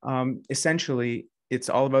 Essentially, it's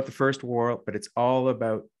all about the First War, but it's all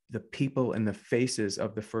about the people and the faces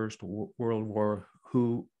of the First World War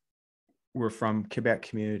who were from Quebec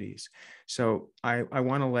communities. So I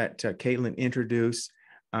want to let Caitlin introduce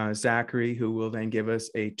Zachary, who will then give us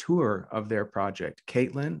a tour of their project.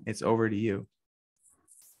 Caitlin, it's over to you.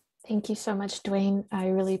 Thank you so much, Dwayne. I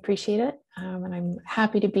really appreciate it. And I'm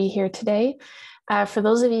happy to be here today. For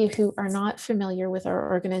those of you who are not familiar with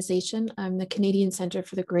our organization, the Canadian Centre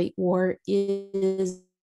for the Great War is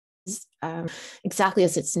exactly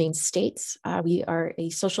as its name states. We are a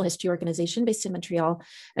social history organization based in Montreal,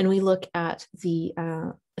 and we look at the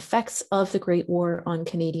effects of the Great War on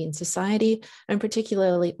Canadian society, and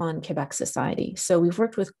particularly on Quebec society. So we've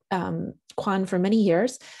worked with QAHN for many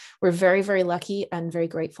years. We're very, very lucky and very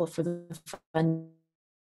grateful for the funding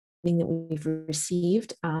that we've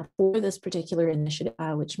received for this particular initiative,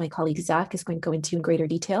 which my colleague Zach is going to go into in greater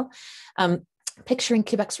detail. Picturing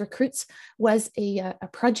Quebec's Recruits was a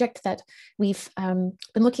project that we've been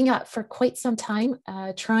looking at for quite some time,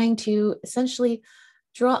 trying to essentially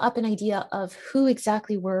draw up an idea of who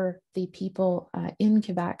exactly were the people in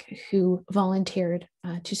Quebec who volunteered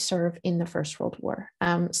to serve in the First World War.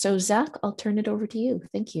 So Zach, I'll turn it over to you.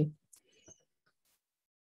 Thank you.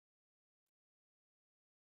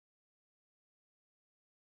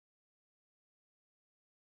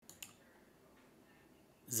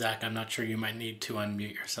 Zach, I'm not sure, you might need to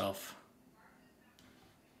unmute yourself.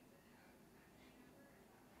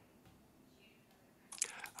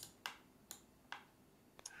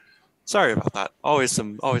 Sorry about that. Always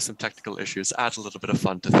some technical issues. Add a little bit of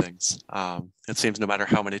fun to things. It seems no matter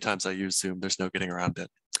how many times I use Zoom, there's no getting around it.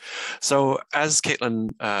 So as Caitlin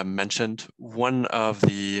mentioned, one of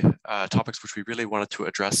the topics which we really wanted to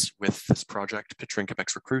address with this project, Picturing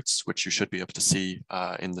Quebec's Recruits, which you should be able to see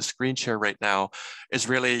in the screen share right now, is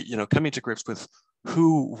really, coming to grips with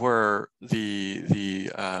who were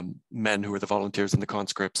the men who were the volunteers and the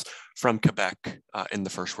conscripts from Quebec in the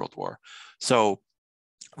First World War. So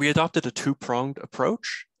we adopted a two-pronged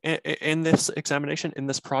approach in this examination, in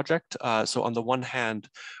this project. So on the one hand,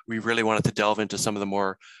 we really wanted to delve into some of the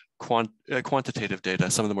more quantitative data,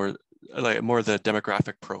 some of the more the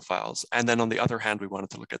demographic profiles. And then on the other hand, we wanted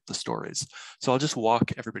to look at the stories. So I'll just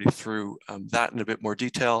walk everybody through that in a bit more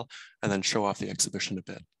detail and then show off the exhibition a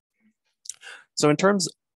bit. So in terms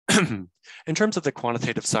of the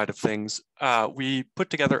quantitative side of things, we put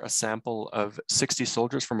together a sample of 60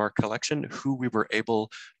 soldiers from our collection who we were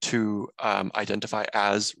able to identify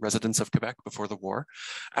as residents of Quebec before the war.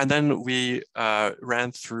 And then we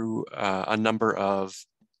ran through a number of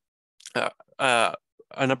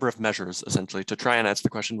measures, essentially, to try and answer the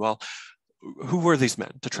question, well, who were these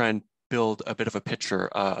men? To try and build a bit of a picture,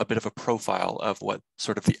 a bit of a profile of what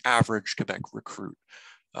sort of the average Quebec recruit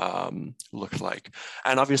looked like.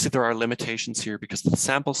 And obviously there are limitations here because of the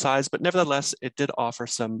sample size, but nevertheless, it did offer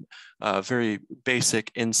some very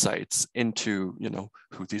basic insights into,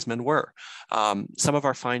 who these men were. Some of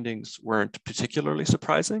our findings weren't particularly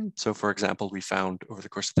surprising. So for example, we found over the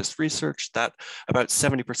course of this research that about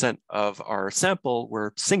 70% of our sample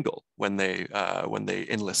were single when they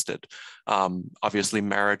enlisted. Obviously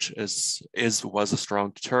marriage was a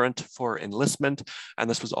strong deterrent for enlistment, and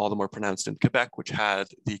this was all the more pronounced in Quebec, which had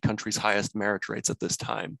the country's highest marriage rates at this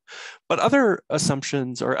time. But other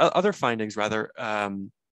assumptions, or other findings rather,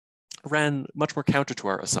 ran much more counter to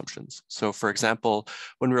our assumptions. So for example,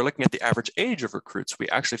 when we were looking at the average age of recruits, we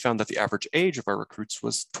actually found that the average age of our recruits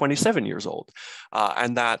was 27 years old.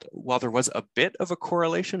 And that while there was a bit of a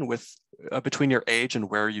correlation with between your age and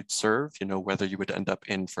where you'd serve, whether you would end up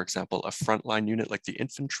in, for example, a frontline unit like the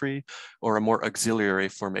infantry or a more auxiliary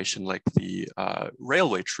formation like the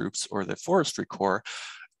railway troops or the forestry corps,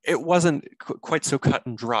 it wasn't quite so cut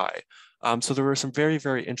and dry. So there were some very,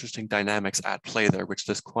 very interesting dynamics at play there, which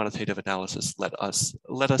this quantitative analysis let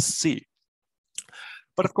us see.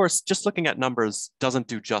 But of course, just looking at numbers doesn't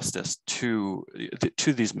do justice to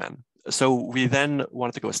these men. So we then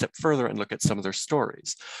wanted to go a step further and look at some of their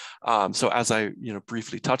stories. So as I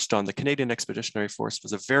briefly touched on, the Canadian Expeditionary Force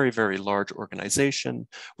was a very, very large organization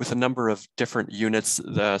with a number of different units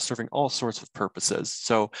serving all sorts of purposes.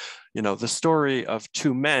 So, the story of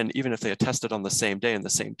two men, even if they attested on the same day in the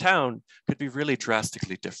same town, could be really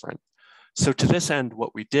drastically different. So to this end,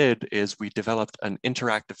 what we did is we developed an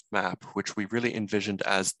interactive map, which we really envisioned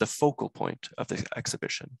as the focal point of the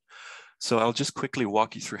exhibition. So I'll just quickly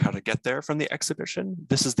walk you through how to get there from the exhibition.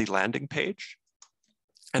 This is the landing page.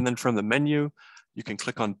 And then from the menu, you can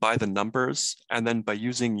click on by the numbers. And then by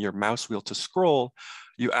using your mouse wheel to scroll,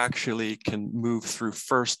 you actually can move through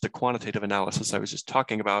first the quantitative analysis I was just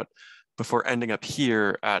talking about before ending up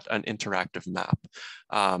here at an interactive map.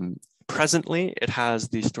 Presently, it has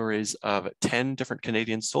the stories of 10 different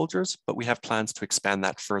Canadian soldiers, but we have plans to expand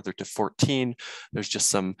that further to 14. There's just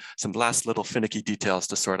some last little finicky details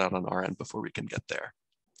to sort out on our end before we can get there.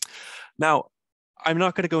 Now, I'm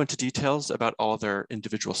not going to go into details about all their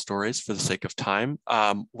individual stories for the sake of time.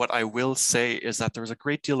 What I will say is that there's a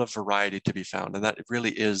great deal of variety to be found, and that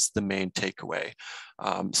really is the main takeaway.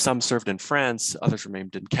 Some served in France, others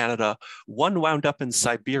remained in Canada. One wound up in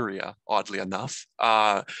Siberia, oddly enough.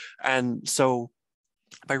 And so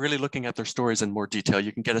by really looking at their stories in more detail,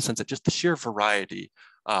 you can get a sense of just the sheer variety.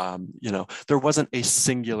 There wasn't a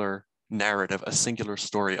singular narrative, a singular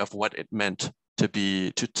story of what it meant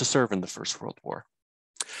to serve in the First World War.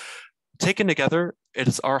 Taken together, it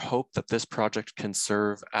is our hope that this project can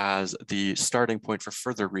serve as the starting point for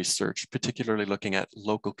further research, particularly looking at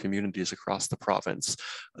local communities across the province.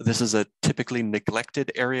 This is a typically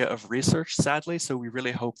neglected area of research, sadly, so we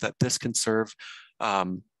really hope that this can serve,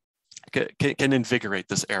 can invigorate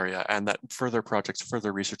this area, and that further projects,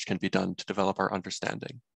 further research can be done to develop our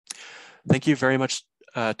understanding. Thank you very much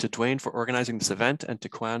to Dwayne for organizing this event and to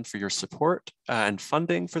Quan for your support and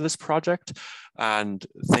funding for this project. And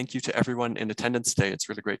thank you to everyone in attendance today. It's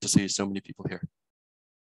really great to see so many people here.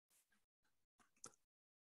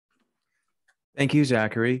 Thank you,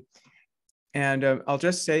 Zachary. And I'll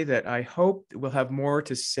just say that I hope we'll have more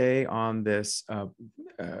to say on this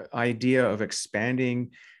idea of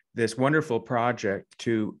expanding this wonderful project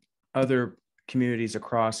to other communities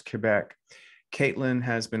across Quebec. Caitlin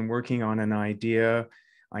has been working on an idea.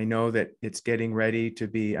 I know that it's getting ready to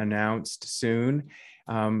be announced soon.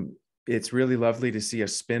 It's really lovely to see a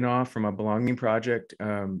spin-off from a belonging project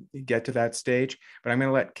get to that stage, but I'm going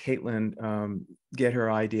to let Caitlin get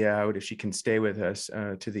her idea out if she can stay with us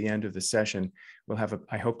to the end of the session. We'll have,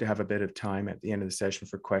 I hope to have a bit of time at the end of the session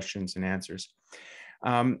for questions and answers.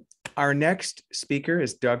 Our next speaker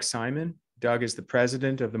is Doug Simon. Doug is the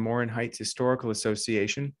president of the Morin Heights Historical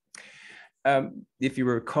Association. If you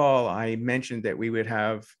recall, I mentioned that we would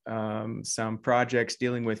have some projects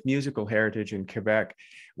dealing with musical heritage in Quebec.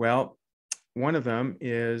 Well, one of them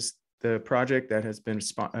is the project that has been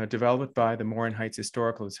developed by the Morin Heights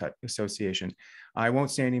Historical Association. I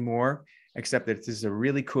won't say any more, except that this is a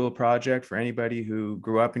really cool project for anybody who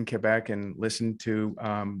grew up in Quebec and listened to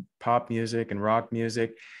pop music and rock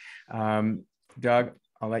music. Doug,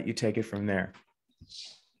 I'll let you take it from there.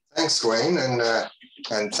 Thanks, Dwayne,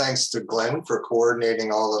 and thanks to Glenn for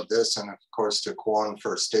coordinating all of this, and of course to Quan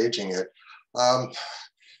for staging it.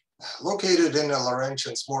 Located in the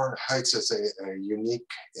Laurentians, Morin Heights is a unique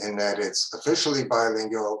in that it's officially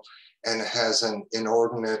bilingual and has an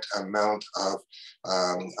inordinate amount of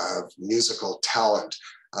musical talent.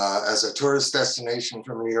 As a tourist destination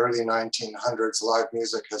from the early 1900s, live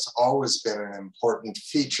music has always been an important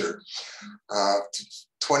feature.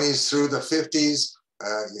 20s through the 50s,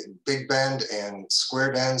 big band and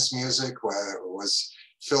square dance music was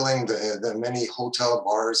filling the many hotel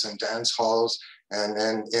bars and dance halls. And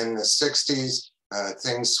then in the 60s,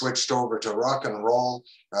 things switched over to rock and roll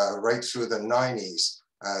right through the 90s.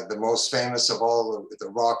 The most famous of all of the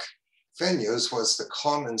rock venues was the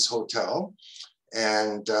Commons Hotel.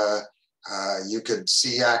 And you could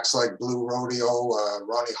see acts like Blue Rodeo,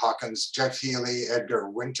 Ronnie Hawkins, Jeff Healey, Edgar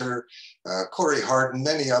Winter, Corey Hart, and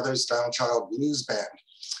many others, Downchild Blues Band.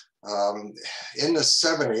 In the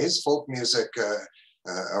 70s, folk music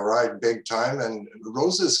arrived big time, and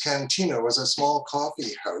Rose's Cantina was a small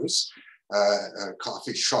coffee house, a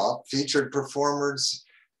coffee shop, featured performers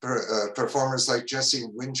like Jesse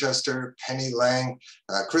Winchester, Penny Lang,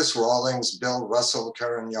 Chris Rawlings, Bill Russell,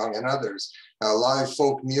 Karen Young, and others. Live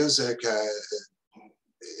folk music,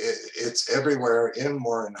 it's everywhere in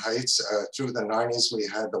Morin Heights. Through the 90s, we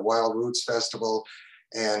had the Wild Roots Festival,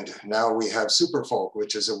 and now we have Superfolk,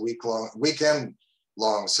 which is a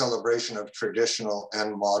weekend-long celebration of traditional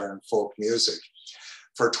and modern folk music.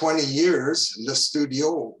 For 20 years, Le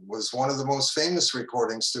Studio was one of the most famous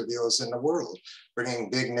recording studios in the world, bringing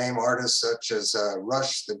big name artists such as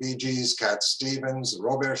Rush, the Bee Gees, Cat Stevens,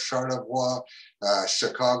 Robert Charlevoix,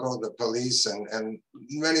 Chicago, the Police, and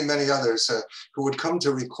many, many others who would come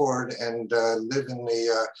to record and live in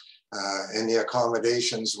the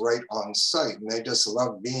accommodations right on site. And they just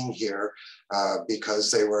loved being here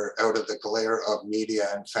because they were out of the glare of media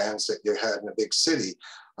and fans that you had in a big city.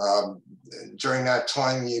 During that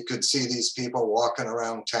time, you could see these people walking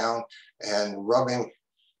around town and rubbing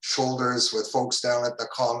shoulders with folks down at the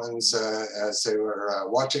Commons as they were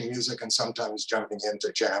watching music and sometimes jumping in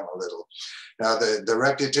to jam a little. Now, the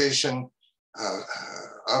reputation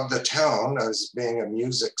of the town as being a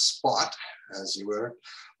music spot, as you were,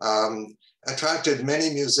 attracted many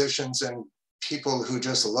musicians and people who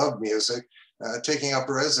just love music, taking up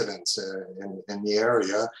residence in the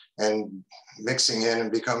area and mixing in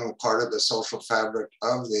and becoming part of the social fabric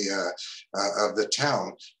of the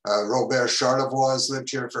town. Robert Charlevoix has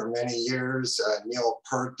lived here for many years. Neil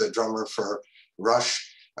Peart, the drummer for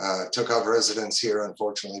Rush, took up residence here,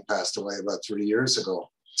 unfortunately passed away about 3 years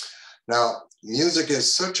ago. Now, music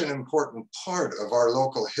is such an important part of our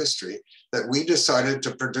local history that we decided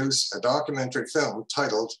to produce a documentary film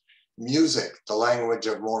titled Music, the Language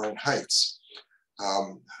of Morin Heights.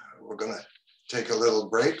 We're going to take a little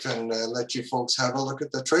break and let you folks have a look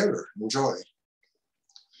at the trailer. Enjoy.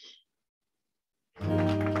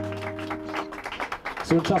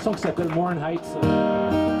 C'est une chanson qui s'appelle Morin Heights.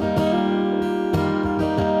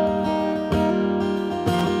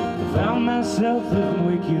 I found myself living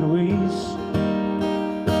wicked ways.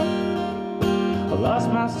 I lost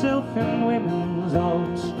myself in women's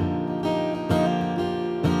arms.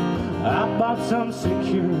 I bought some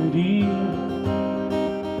security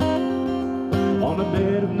on a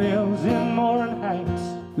bed of nails in Morin Heights.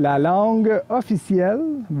 La langue officielle,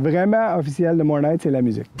 vraiment officielle de Morin, c'est la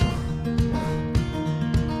musique.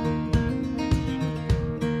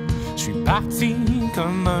 Je suis parti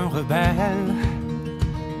comme un rebelle,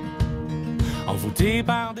 envoûté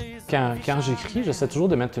par des... Quand j'écris, j'essaie toujours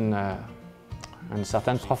de mettre une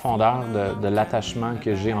certaine profondeur de l'attachement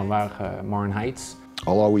que j'ai envers Morin Heights.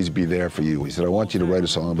 I'll always be there for you. He said, I want you to write a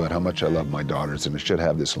song about how much I love my daughters, and it should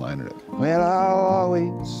have this line in it. Well,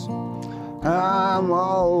 I'm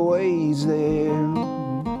always there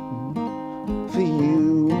for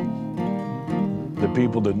you. The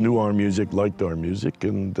people that knew our music liked our music,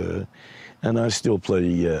 and I still play,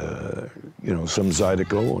 you know, some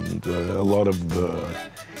Zydeco and a lot of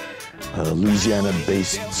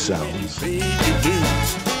Louisiana-based sounds.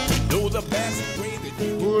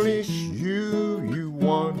 Foolish you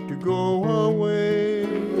want to go away.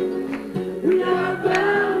 We are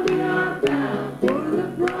bound for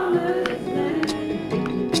the promised land.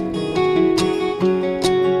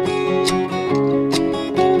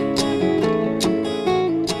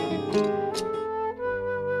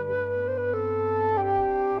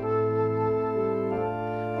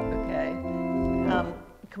 Okay.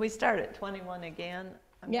 Can we start at 21 again?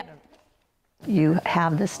 Yeah. You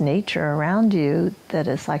have this nature around you that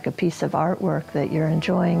is like a piece of artwork that you're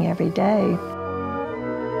enjoying every day.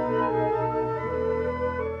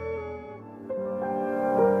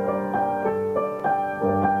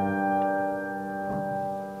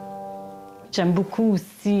 J'aime beaucoup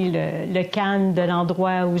aussi le calme de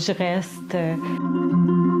l'endroit où je reste.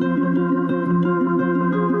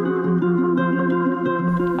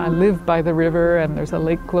 I live by the river and there's a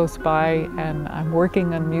lake close by, and I'm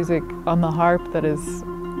working on music on the harp that is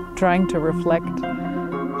trying to reflect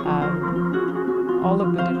all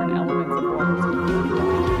of the different elements of water.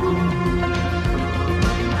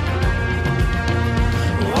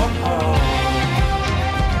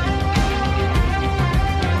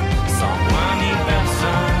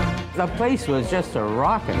 The place was just a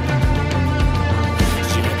rocket.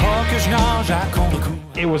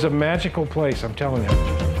 It was a magical place, I'm telling you.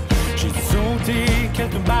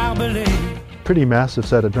 Pretty massive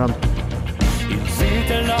set of drums.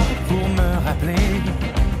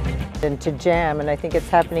 And to jam, and I think it's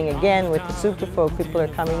happening again with the Superfolk. People are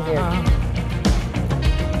coming here.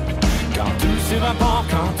 Quand tout s'évapore,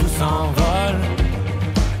 quand tout s'envole,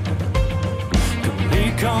 comme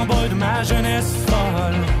les cowboys de ma jeunesse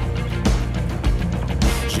folle,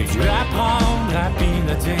 j'ai dû apprendre à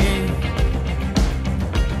piloter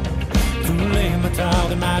tous les moteurs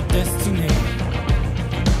de ma destinée.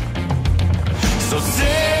 So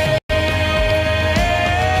say,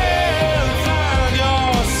 find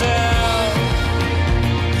yourself.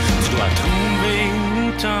 Tu dois trouver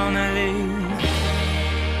où t'en aller.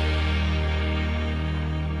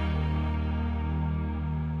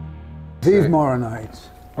 Vive Morin Heights.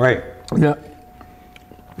 Ouais. Yeah.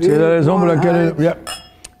 C'est la raison pour laquelle... Yeah.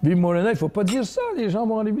 Vive Morin Heights, il ne faut pas dire ça, les gens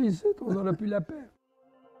vont arriver ici, on n'aura plus la paix.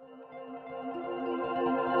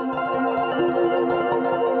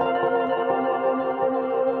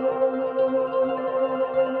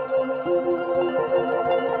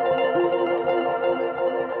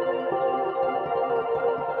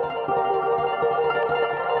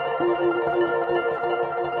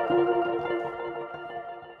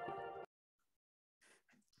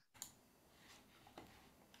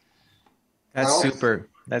 That's super.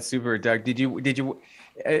 That's super, Doug. Did you?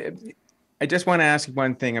 I just want to ask you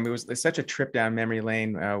one thing. I mean, it was such a trip down memory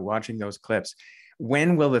lane watching those clips.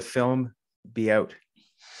 When will the film be out?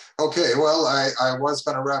 Okay, well, I was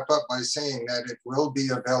going to wrap up by saying that it will be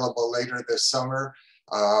available later this summer.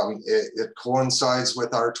 It coincides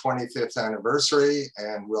with our 25th anniversary,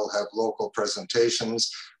 and we'll have local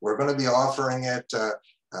presentations. We're going to be offering it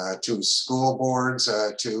to school boards,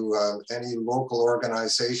 to any local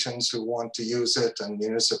organizations who want to use it, and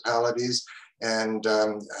municipalities, and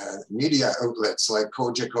media outlets like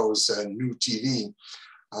Cogeco's New TV.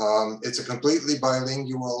 It's a completely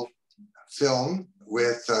bilingual film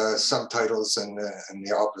with subtitles in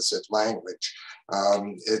the opposite language.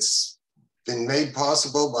 It's been made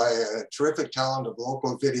possible by a terrific talent of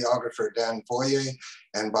local videographer Dan Foyer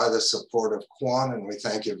and by the support of QAHN, and we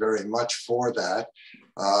thank you very much for that.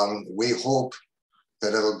 We hope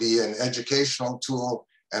that it'll be an educational tool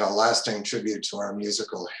and a lasting tribute to our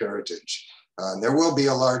musical heritage. There will be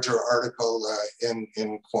a larger article in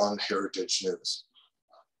QAHN Heritage News.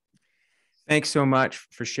 Thanks so much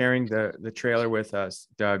for sharing the trailer with us,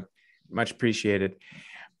 Doug. Much appreciated.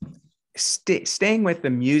 Staying with the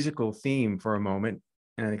musical theme for a moment,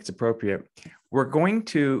 and I think it's appropriate, we're going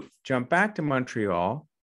to jump back to Montreal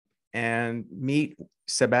and meet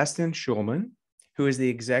Sebastian Schulman, who is the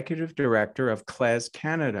executive director of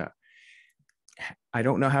KlezKanada. I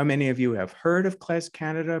don't know how many of you have heard of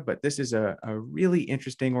KlezKanada, but this is a really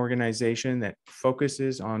interesting organization that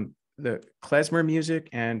focuses on the klezmer music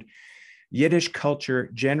and Yiddish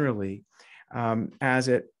culture generally,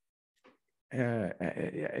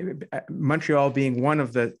 Montreal being one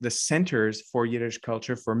of the centers for Yiddish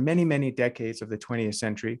culture for many, many decades of the 20th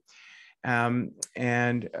century.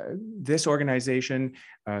 This organization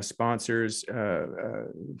sponsors,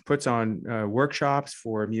 puts on workshops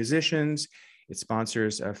for musicians. It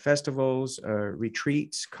sponsors festivals,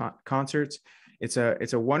 retreats, concerts. It's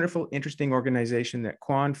a wonderful, interesting organization that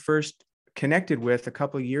Quan first connected with a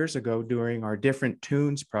couple of years ago during our Different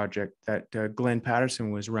Tunes project that Glenn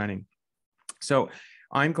Patterson was running. So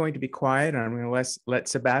I'm going to be quiet, and I'm going to let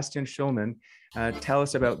Sebastian Schulman tell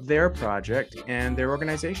us about their project and their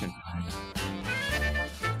organization.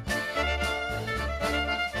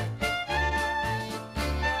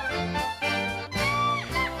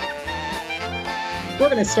 We're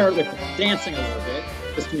going to start with dancing a little bit,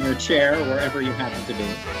 just in your chair, wherever you happen to be.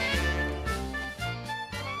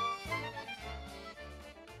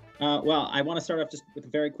 Well, I want to start off just with a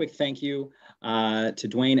very quick thank you to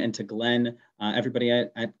Dwayne and to Glenn, everybody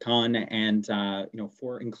at Con, and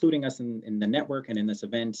for including us in the network and in this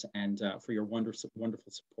event, and for your wonderful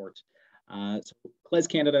support. So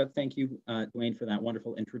KlezKanada, thank you, Dwayne, for that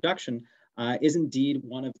wonderful introduction, is indeed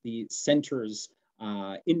one of the centers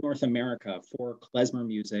in North America for klezmer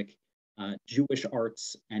music, Jewish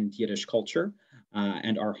arts, and Yiddish culture.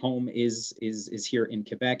 And our home is here in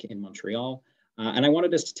Quebec, in Montreal. And I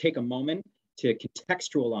wanted us to take a moment to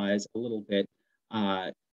contextualize a little bit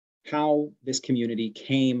how this community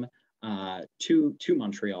came to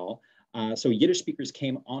Montreal. So Yiddish speakers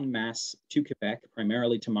came en masse to Quebec,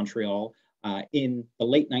 primarily to Montreal, in the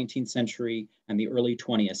late 19th century and the early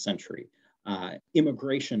 20th century.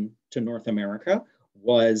 Immigration to North America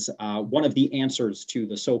was one of the answers to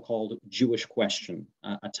the so-called Jewish question,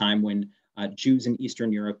 a time when Jews in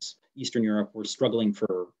Eastern Europe were struggling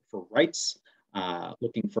for rights,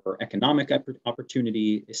 looking for economic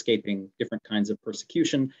opportunity, escaping different kinds of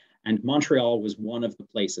persecution. And Montreal was one of the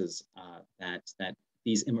places that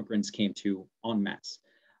these immigrants came to en masse.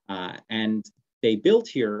 And they built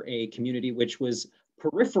here a community which was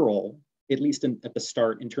peripheral, at least at the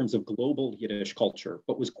start, in terms of global Yiddish culture,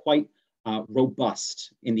 but was quite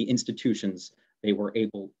robust in the institutions they were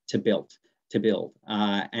able to build.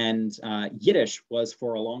 And Yiddish was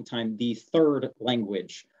for a long time the third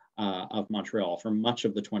language of Montreal for much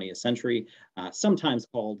of the 20th century, sometimes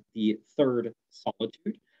called the third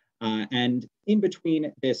solitude. And in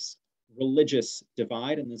between this religious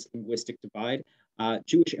divide and this linguistic divide,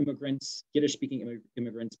 Jewish immigrants, Yiddish-speaking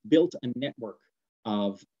immigrants, built a network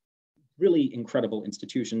of really incredible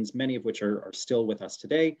institutions, many of which are still with us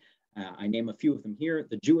today. I name a few of them here: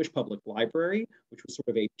 the Jewish Public Library, which was sort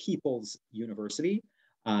of a people's university,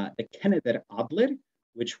 the Canada Ablet,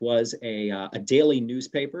 which was a daily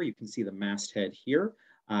newspaper. You can see the masthead here.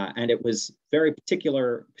 And it was very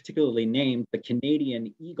particularly named the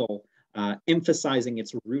Canadian Eagle, emphasizing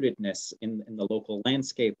its rootedness in the local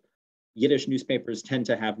landscape. Yiddish newspapers tend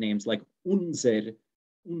to have names like Unser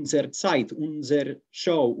Zeit, Unser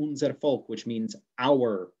Show, Unser Volk, which means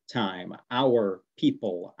our time, our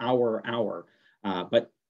people, our hour.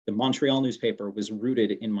 But the Montreal newspaper was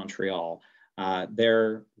rooted in Montreal.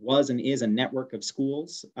 There was and is a network of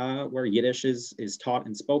schools where Yiddish is taught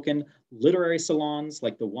and spoken, literary salons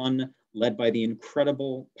like the one led by the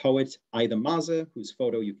incredible poet Ida Maze, whose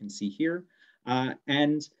photo you can see here.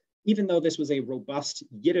 And even though this was a robust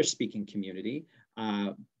Yiddish-speaking community,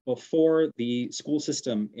 before the school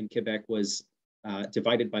system in Quebec was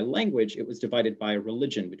divided by language, it was divided by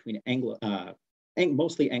religion between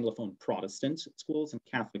mostly Anglophone Protestant schools and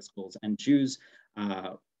Catholic schools, and Jews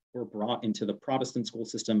were brought into the Protestant school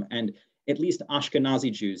system, and at least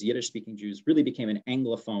Ashkenazi Jews, Yiddish-speaking Jews, really became an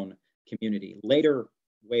Anglophone community. Later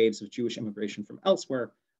waves of Jewish immigration from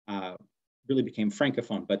elsewhere really became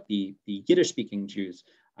Francophone, but the Yiddish-speaking Jews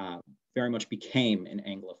very much became an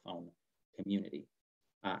Anglophone community.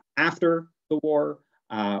 After the war,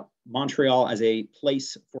 Montreal as a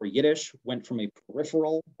place for Yiddish went from a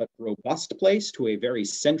peripheral but robust place to a very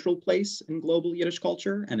central place in global Yiddish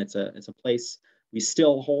culture, and it's a place we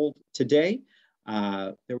still hold today.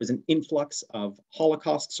 There was an influx of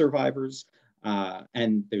Holocaust survivors,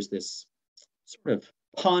 and there's this sort of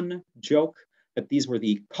pun joke that these were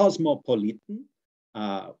the cosmopolitan.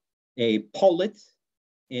 A polit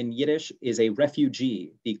in Yiddish is a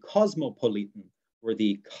refugee. The cosmopolitan were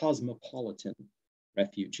the cosmopolitan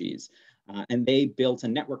refugees. And they built a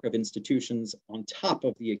network of institutions on top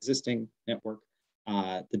of the existing network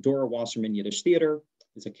The Dora Wasserman Yiddish Theater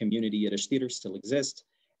is a community Yiddish theater, still exists.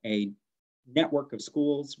 A network of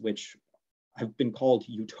schools which have been called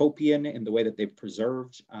utopian in the way that they've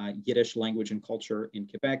preserved Yiddish language and culture in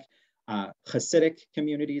Quebec. Hasidic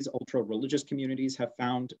communities, ultra-religious communities have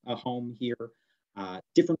found a home here.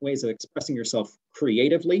 Different ways of expressing yourself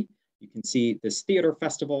creatively. You can see this theater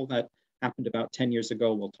festival that happened about 10 years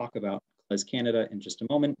ago. We'll talk about KlezKanada in just a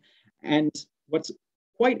moment. And what's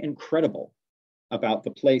quite incredible about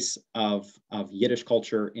the place of Yiddish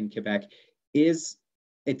culture in Quebec is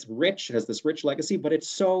it's rich, it has this rich legacy, but it's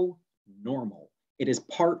so normal. It is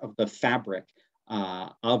part of the fabric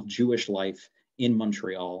of Jewish life in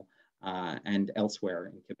Montreal and elsewhere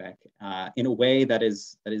in Quebec in a way that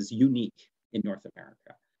is unique in North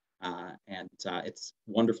America. It's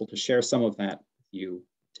wonderful to share some of that with you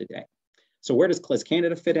today. So where does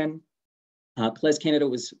KlezKanada fit in? KlezKanada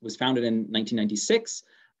was founded in 1996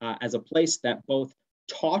 as a place that both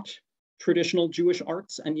taught traditional Jewish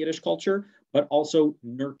arts and Yiddish culture, but also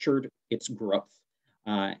nurtured its growth.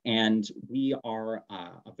 And we are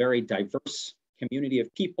a very diverse community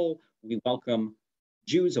of people. We welcome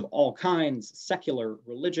Jews of all kinds, secular,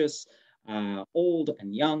 religious, old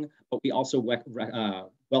and young, but we also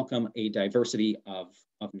welcome a diversity of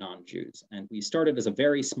non-Jews. And we started as a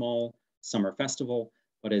very small summer festival,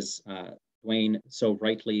 but as Dwayne so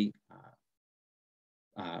rightly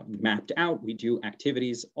mapped out, we do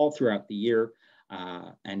activities all throughout the year.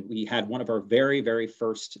 And we had one of our very, very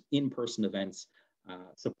first in-person events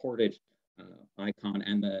supported by KlezKanada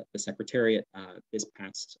and the Secrétariat this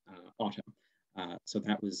past autumn. So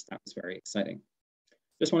that was very exciting.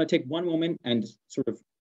 Just want to take one moment and sort of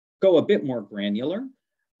go a bit more granular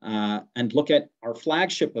and look at our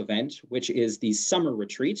flagship event, which is the summer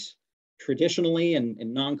retreat. Traditionally,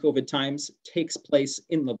 in non-COVID times, takes place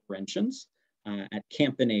in the Laurentians at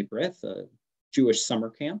Camp B'nai B'rith, a Jewish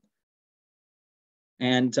summer camp.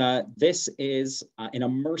 And this is an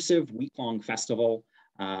immersive week-long festival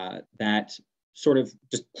that sort of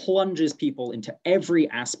just plunges people into every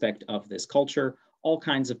aspect of this culture, all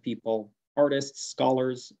kinds of people, artists,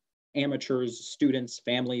 scholars, amateurs, students,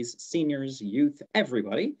 families, seniors, youth,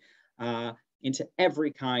 everybody, into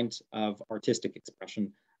every kind of artistic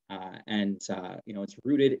expression. It's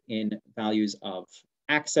rooted in values of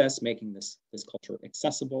access, making this culture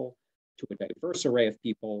accessible to a diverse array of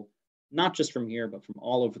people, not just from here, but from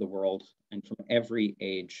all over the world and from every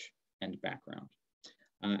age and background.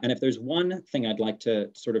 And if there's one thing I'd like to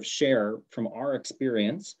sort of share from our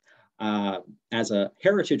experience as a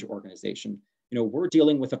heritage organization, we're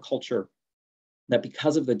dealing with a culture that,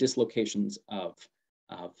 because of the dislocations of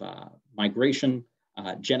migration,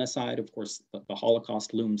 genocide, of course, the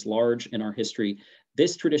Holocaust looms large in our history.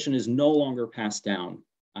 This tradition is no longer passed down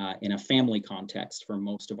in a family context for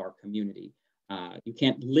most of our community. You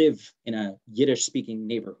can't live in a Yiddish-speaking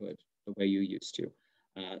neighborhood the way you used to.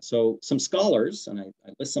 So some scholars, and I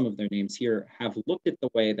list some of their names here, have looked at the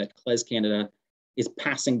way that KlezKanada is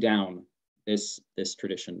passing down this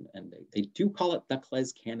tradition, and they do call it the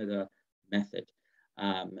KlezKanada method.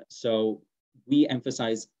 So we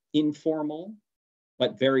emphasize informal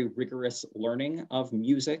but very rigorous learning of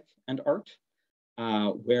music and art,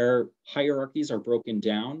 where hierarchies are broken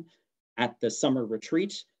down. At the summer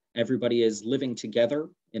retreat, everybody is living together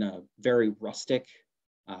in a very rustic,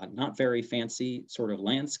 not very fancy sort of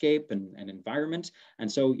landscape and environment.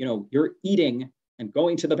 And so, you're eating and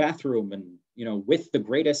going to the bathroom and, with the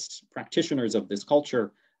greatest practitioners of this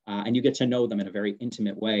culture, and you get to know them in a very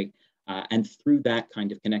intimate way. And through that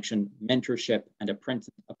kind of connection, mentorship and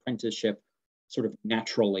apprenticeship sort of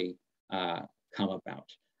naturally come about.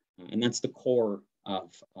 And that's the core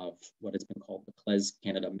of what has been called the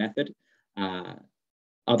KlezKanada method.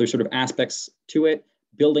 Other sort of aspects to it,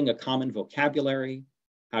 building a common vocabulary.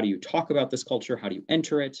 How do you talk about this culture? How do you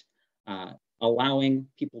enter it? Allowing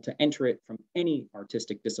people to enter it from any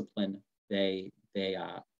artistic discipline they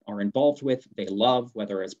are involved with, they love,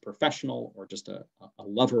 whether as professional or just a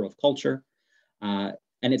lover of culture. And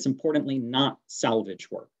it's importantly not salvage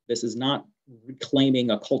work. This is not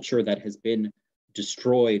reclaiming a culture that has been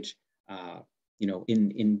destroyed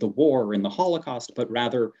in the war, in the Holocaust, but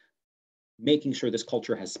rather making sure this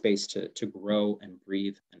culture has space to grow and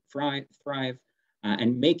breathe and thrive,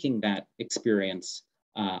 and making that experience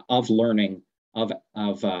of learning, of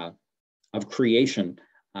creation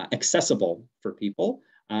accessible for people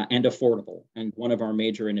and affordable. And one of our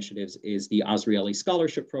major initiatives is the Azrieli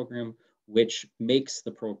Scholarship Program, which makes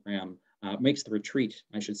the program, makes the retreat,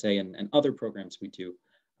 I should say, and other programs we do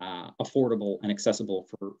affordable and accessible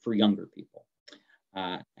for younger people.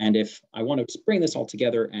 And if I want to bring this all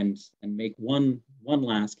together and make give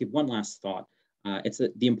one last thought, it's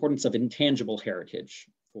the importance of intangible heritage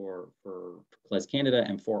for KlezKanada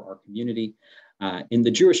and for our community. In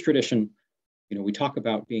the Jewish tradition, we talk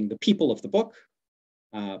about being the people of the book,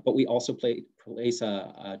 but we also place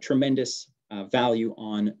a tremendous value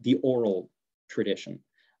on the oral tradition.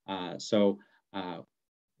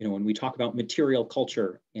 When we talk about material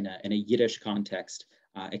culture in a Yiddish context,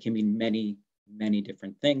 it can mean many, many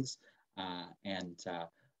different things, and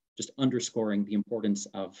just underscoring the importance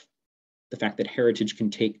of the fact that heritage can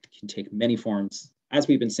take many forms, as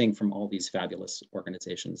we've been seeing from all these fabulous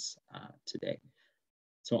organizations today.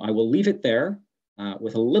 So I will leave it there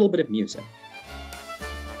with a little bit of music.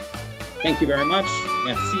 Thank you very much.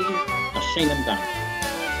 Merci. Ashenim Dan.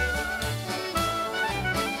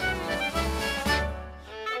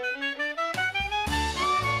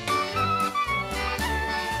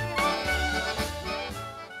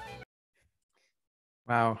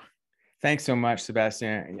 Wow. Thanks so much,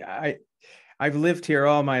 Sebastian. I've lived here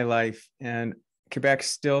all my life, and Quebec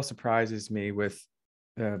still surprises me with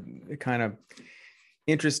the kind of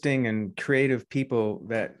interesting and creative people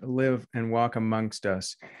that live and walk amongst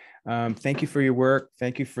us. Thank you for your work.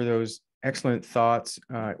 Thank you for those excellent thoughts.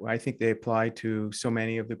 I think they apply to so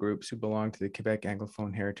many of the groups who belong to the Quebec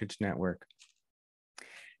Anglophone Heritage Network.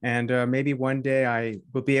 And maybe one day I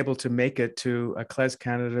will be able to make it to a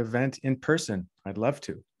KlezKanada event in person. I'd love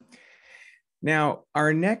to. Now,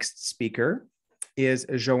 our next speaker is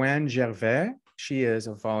Joanne Gervais. She is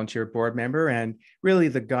a volunteer board member and really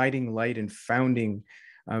the guiding light and founding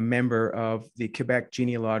member of the Quebec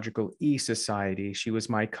Geneaological eSociety. She was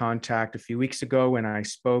my contact a few weeks ago when I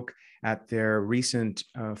spoke at their recent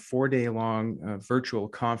 4-day-long virtual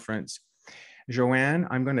conference. Joanne,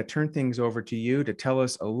 I'm going to turn things over to you to tell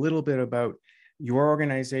us a little bit about your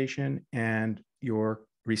organization and your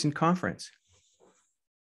recent conference.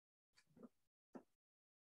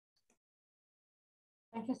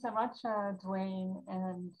 Thank you so much, Dwayne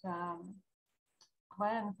and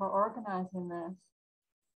Glenn, for organizing this.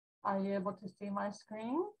 Are you able to see my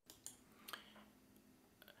screen?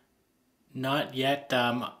 Not yet.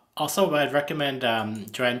 Also, I'd recommend,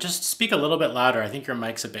 Joanne, just speak a little bit louder. I think your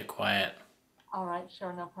mic's a bit quiet. All right,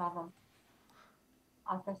 sure, no problem.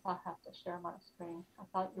 I guess I'll have to share my screen. I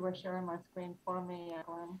thought you were sharing my screen for me,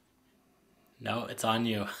 Glenn. No, it's on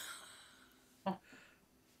you.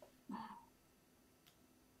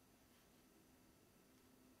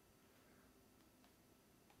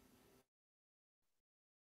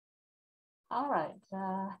 All right,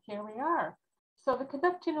 here we are. So the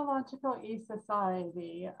Quebec Geneaological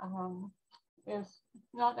eSociety is,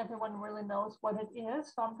 not everyone really knows what it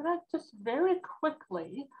is. So I'm going to just very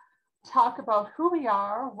quickly talk about who we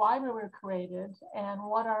are, why we were created, and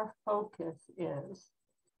what our focus is.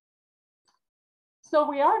 So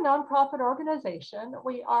we are a nonprofit organization.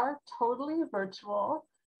 We are totally virtual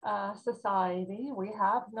society. We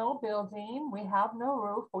have no building, we have no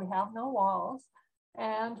roof, we have no walls,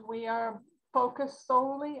 and we are focused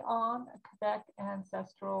solely on Quebec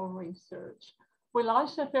ancestral research. We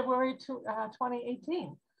launched in February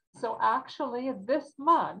 2018. So actually this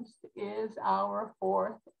month is our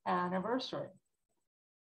 4th anniversary.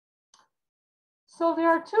 So there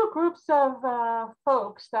are two groups of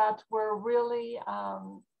folks that we're really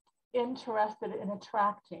interested in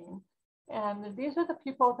attracting. And these are the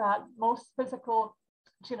people that most physical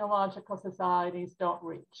genealogical societies don't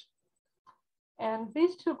reach. And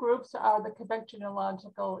these two groups are the Quebec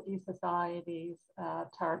Geneaological eSociety's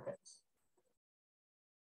targets.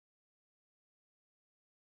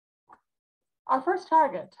 Our first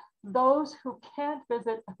target, those who can't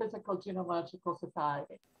visit a physical genealogical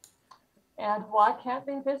society. And why can't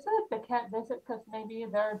they visit? They can't visit because maybe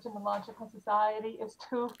their genealogical society is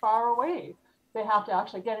too far away. They have to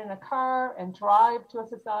actually get in a car and drive to a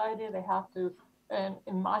society. They have to, and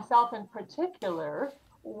myself in particular,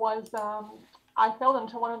 I fell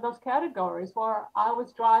into one of those categories where I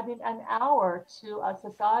was driving an hour to a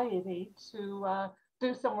society to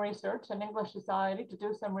do some research, an English society to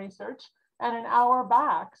do some research, and an hour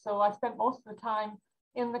back. So I spent most of the time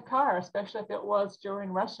in the car, especially if it was during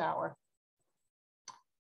rush hour.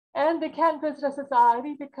 And they can't visit a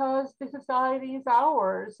society because the society's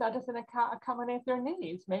hours doesn't accommodate their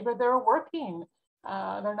needs. Maybe they're working,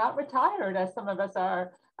 they're not retired as some of us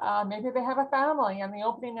are. Maybe they have a family and the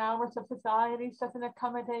opening hours of societies doesn't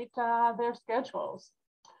accommodate their schedules.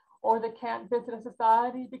 Or they can't visit a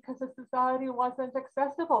society because the society wasn't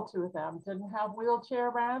accessible to them, didn't have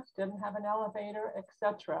wheelchair ramps, didn't have an elevator,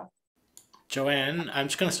 etc. Joanne, I'm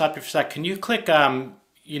just going to stop you for a sec. Can you click,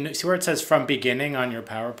 see where it says from beginning on your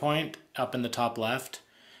PowerPoint up in the top left?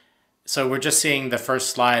 So we're just seeing the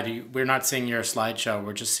first slide. We're not seeing your slideshow.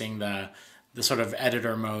 We're just seeing the the sort of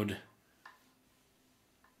editor mode.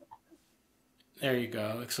 There you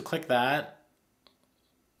go. So click that.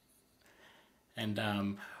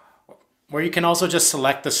 And where you can also just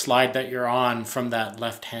select the slide that you're on from that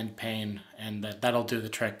left-hand pane, and that'll do the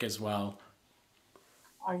trick as well.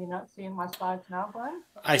 Are you not seeing my slides now, Glenn?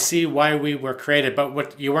 I see why we were created,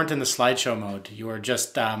 but you weren't in the slideshow mode. You were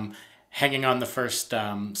just hanging on the first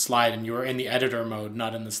slide, and you were in the editor mode,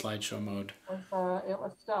 not in the slideshow mode. It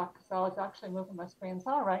was stuck, so I was actually moving my screen. It's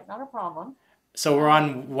all right, not a problem. So we're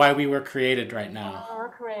on why we were created right now. We're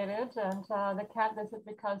created, and they can't visit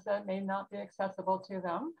because it may not be accessible to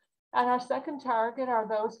them. And our second target are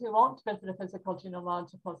those who won't visit a physical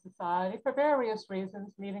genealogical society for various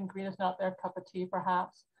reasons. Meet and greet is not their cup of tea,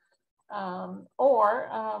 perhaps. Or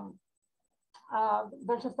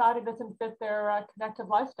their society doesn't fit their connective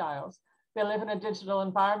lifestyles. They live in a digital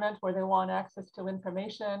environment where they want access to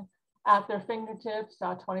information at their fingertips,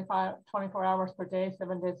 24 hours per day,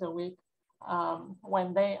 7 days a week,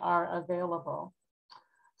 when they are available.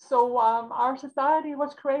 So our society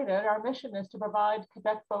was created. Our mission is to provide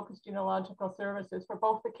Quebec-focused genealogical services for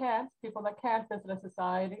both the can'ts, people that can't visit a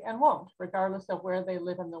society and won't, regardless of where they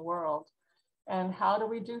live in the world. And how do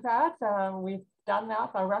we do that? We've done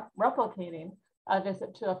that by replicating a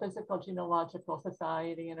visit to a physical genealogical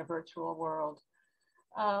society in a virtual world.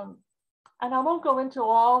 And I won't go into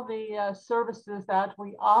all the services that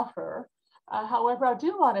we offer. However, I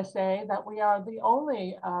do want to say that we are the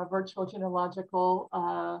only virtual genealogical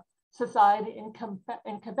society in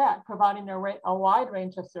Quebec, providing a wide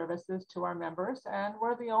range of services to our members. And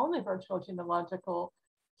we're the only virtual genealogical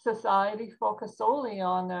society focused solely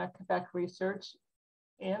on Quebec research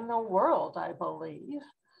in the world, I believe.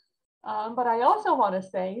 But I also want to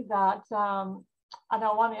say that, and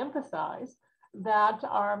I want to emphasize, that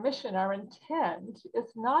our mission, our intent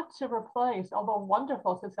is not to replace all the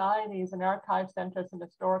wonderful societies and archive centers and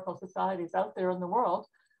historical societies out there in the world.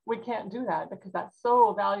 We can't do that because that's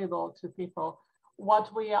so valuable to people.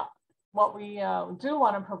 What we do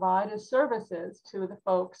want to provide is services to the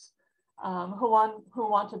folks who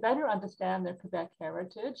want to better understand their Quebec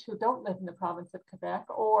heritage, who don't live in the province of Quebec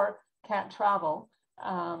or can't travel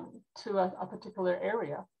to a particular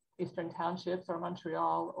area, Eastern Townships or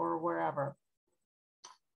Montreal or wherever.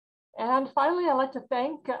 And finally, I'd like to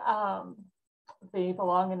thank the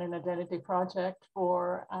Belonging and Identity Project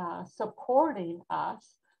for supporting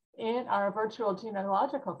us in our virtual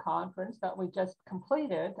genealogical conference that we just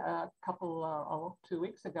completed a couple, 2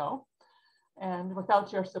 weeks ago. And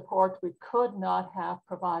without your support, we could not have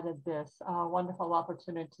provided this wonderful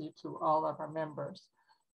opportunity to all of our members.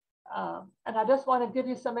 And I just want to give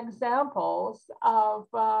you some examples of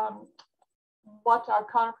what our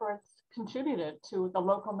conference contributed to the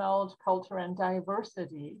local knowledge, culture, and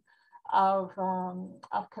diversity of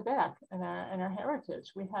Quebec and our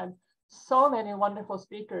heritage. We had so many wonderful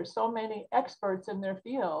speakers, so many experts in their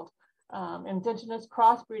field, Indigenous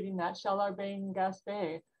crossbreeding at Chalarbane,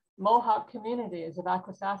 Gaspé, Mohawk communities of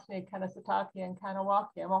Akwesasne, Kanesatake, and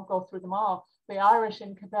Kanawake. I won't go through them all. The Irish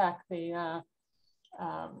in Quebec, the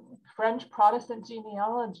French Protestant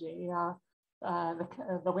genealogy,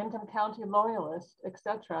 the Windham County Loyalist,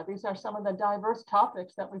 etc. These are some of the diverse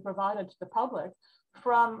topics that we provided to the public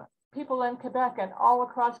from people in Quebec and all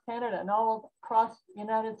across Canada and all across the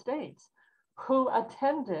United States who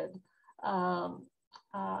attended,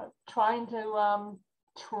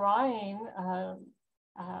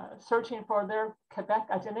 searching for their Quebec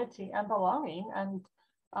identity and belonging and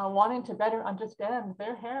wanting to better understand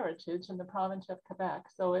their heritage in the province of Quebec.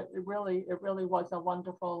 So it really was a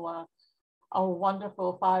wonderful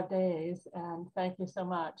 5 days, and thank you so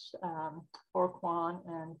much for Quan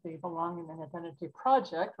and the Belonging and Identity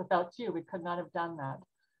Project. Without you, we could not have done that.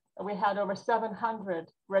 We had over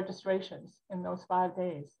 700 registrations in those 5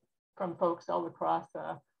 days from folks all across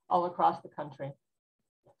the country.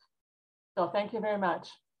 So thank you very much.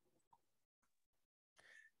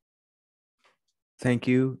 Thank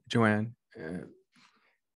you, Joanne.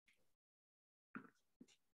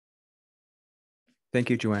 Thank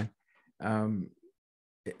you, Joanne.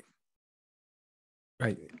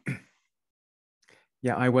 Right.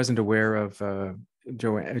 Yeah, I wasn't aware of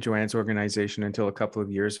Joanne's organization until a couple of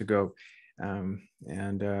years ago, and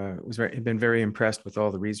been very impressed with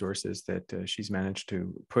all the resources that she's managed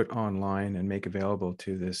to put online and make available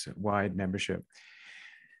to this wide membership.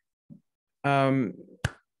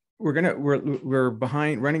 We're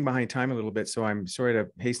running behind time a little bit, so I'm sorry to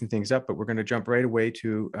hasten things up, but we're going to jump right away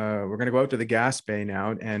to, we're going to go out to the Gaspé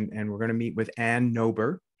now, and we're going to meet with Anne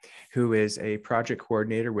Nober, who is a project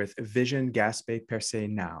coordinator with Vision Gaspé-Percé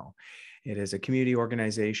Now. It is a community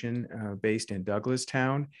organization based in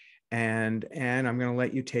Douglastown, And Anne, I'm going to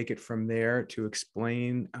let you take it from there to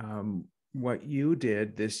explain what you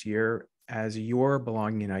did this year as your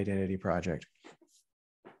Belonging and Identity project.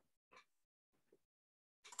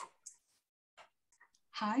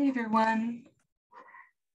 Hi, everyone.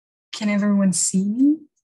 Can everyone see me?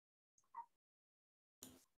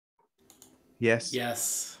 Yes.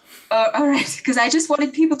 Yes. All right, because I just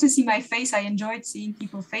wanted people to see my face. I enjoyed seeing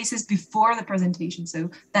people's faces before the presentation. So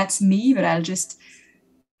that's me, but I'll just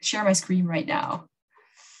share my screen right now.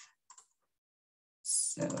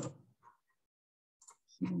 So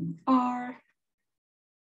here we are.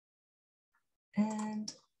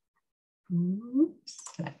 And oops,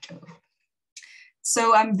 slideshow.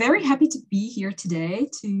 So I'm very happy to be here today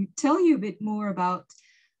to tell you a bit more about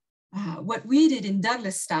what we did in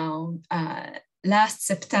Douglastown last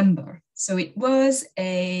September. So it was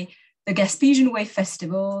the Gaspésian Way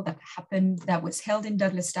Festival that was held in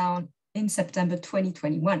Douglastown in September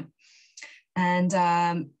 2021.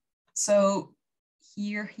 And so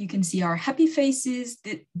here you can see our happy faces.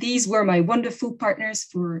 These were my wonderful partners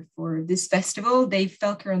for this festival. Dave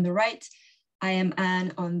Felker on the right, I am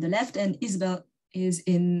Anne on the left, and Isabel is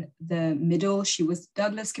in the middle. She was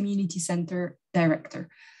Douglas Community Center Director.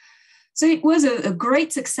 So it was a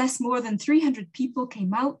great success. More than 300 people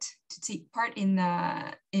came out to take part in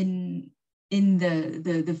the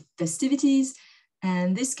festivities.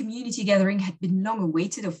 And this community gathering had been long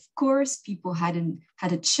awaited, of course. People hadn't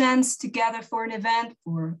had a chance to gather for an event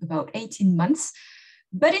for about 18 months.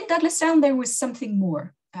 But in Douglastown, there was something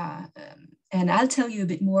more. And I'll tell you a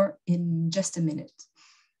bit more in just a minute.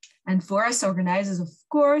 And for us organizers, of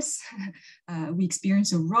course, we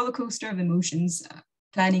experienced a roller coaster of emotions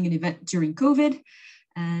planning an event during COVID.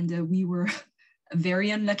 And we were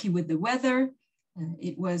very unlucky with the weather.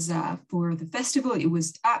 It was for the festival, it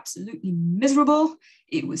was absolutely miserable.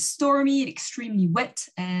 It was stormy, extremely wet.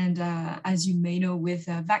 And as you may know, with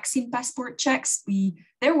vaccine passport checks,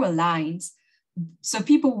 there were lines. So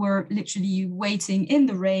people were literally waiting in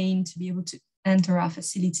the rain to be able to enter our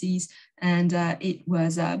facilities. And it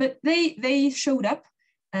was, but they showed up,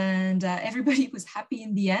 and everybody was happy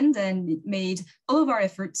in the end, and it made all of our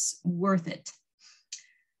efforts worth it.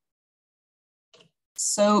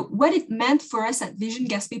 So what it meant for us at Vision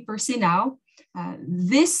Gaspé-Percé now,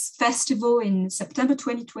 this festival in September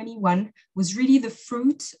 2021 was really the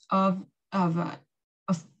fruit of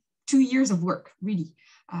 2 years of work, really.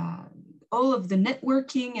 All of the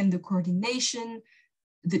networking and the coordination,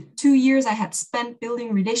 the 2 years I had spent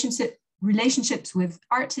building relationships with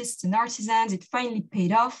artists and artisans, it finally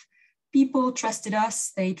paid off. People trusted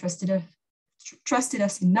us, they trusted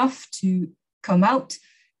us enough to come out.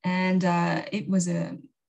 And it was a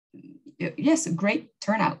great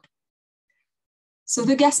turnout. So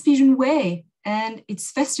the Gaspésian Way and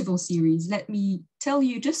its festival series, let me tell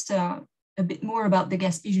you just a bit more about the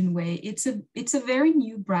Gaspésian Way. It's a very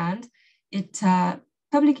new brand. It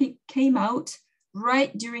publicly came out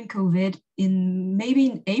right during COVID maybe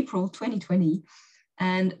in April 2020.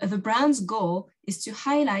 And the brand's goal is to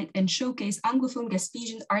highlight and showcase Anglophone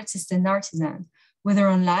Gaspésian artists and artisans, whether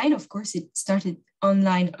online, of course, it started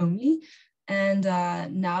online only. And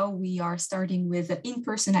now we are starting with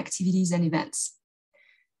in-person activities and events.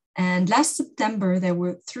 And last September, there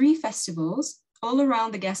were 3 festivals all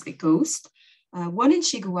around the Gaspé coast, one in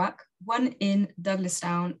Chigawak, one in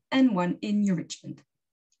Douglastown, and one in New Richmond.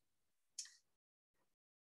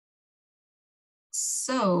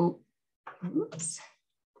 So, oops.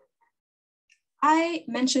 I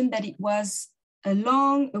mentioned that it was a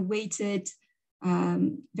long-awaited,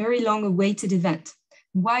 very long-awaited event.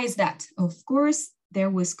 Why is that? Of course, there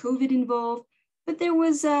was COVID involved, but there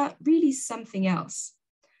was really something else.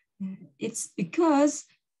 It's because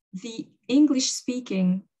the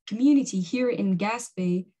English-speaking community here in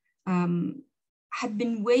Gaspé had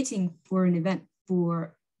been waiting for an event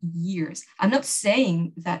for years. I'm not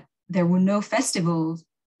saying that there were no festivals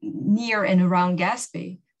near and around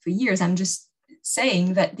Gaspé for years. I'm just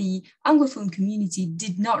saying that the Anglophone community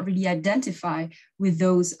did not really identify with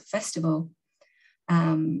those festivals.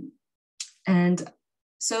 And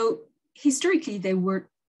so historically, there were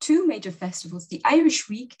 2 major festivals, the Irish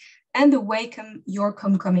Week and the Wakeham York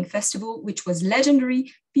Homecoming Festival, which was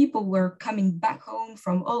legendary. People were coming back home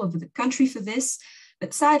from all over the country for this,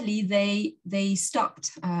 but sadly, they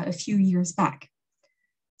stopped a few years back.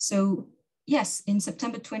 So yes, in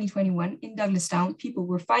September 2021 in Douglastown, people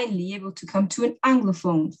were finally able to come to an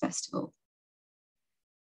Anglophone festival.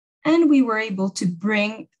 And we were able to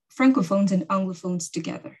bring Francophones and Anglophones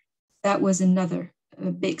together. That was another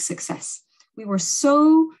big success. We were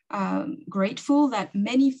so grateful that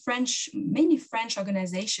many French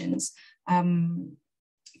organizations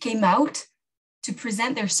came out to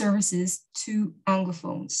present their services to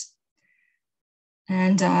Anglophones.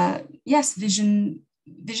 And yes, Vision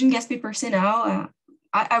Gaspé-Percé now,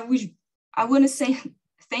 I want to say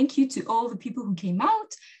thank you to all the people who came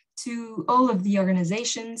out, to all of the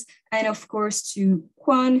organizations, and of course to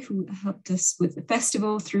QAHN, who helped us with the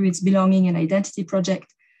festival through its Belonging and Identity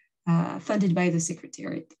project, funded by the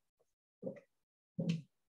Secrétariat.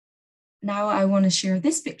 Now I want to share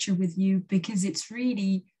this picture with you because it's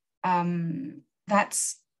really, to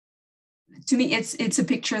me, it's a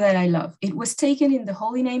picture that I love. It was taken in the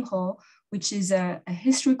Holy Name Hall, which is a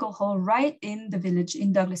historical hall right in the village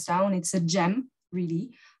in Douglastown. It's a gem,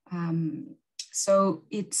 really. So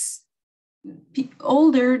it's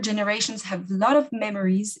older generations have a lot of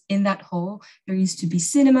memories in that hall. There used to be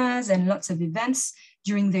cinemas and lots of events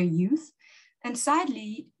during their youth. And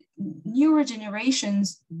sadly, newer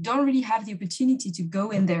generations don't really have the opportunity to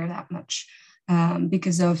go in there that much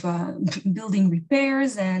because of building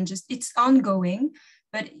repairs and just it's ongoing,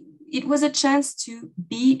 but it was a chance to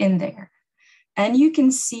be in there. And you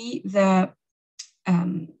can see the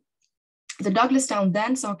Douglastown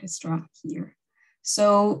Dance Orchestra here.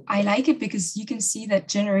 So I like it because you can see that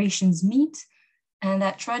generations meet and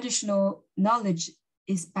that traditional knowledge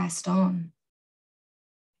is passed on.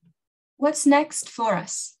 What's next for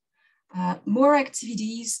us? More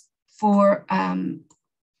activities for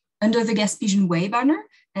under the Gaspésian Way banner,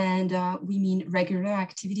 and we mean regular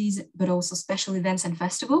activities, but also special events and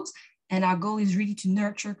festivals. And our goal is really to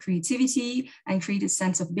nurture creativity and create a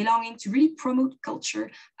sense of belonging, to really promote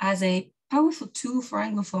culture as a powerful tool for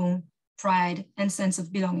Anglophone pride and sense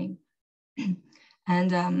of belonging.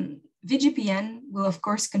 And VGPN will of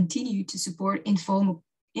course continue to support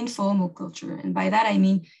informal culture. And by that, I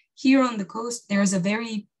mean, here on the coast, there's a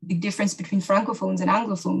very big difference between Francophones and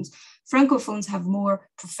Anglophones. Francophones have more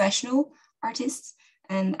professional artists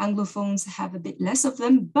and Anglophones have a bit less of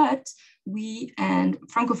them, but we and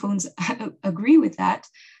Francophones agree with that.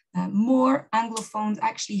 More Anglophones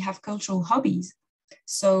actually have cultural hobbies.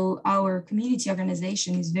 So our community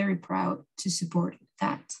organization is very proud to support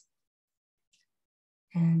that.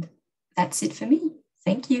 And that's it for me.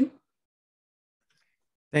 Thank you.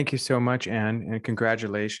 Thank you so much, Anne, and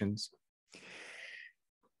congratulations.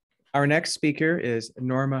 Our next speaker is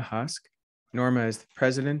Norma Husk. Norma is the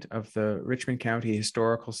president of the Richmond County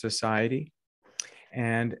Historical Society.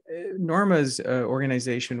 And Norma's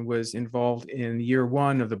organization was involved in year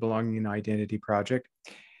one of the Belonging and Identity project,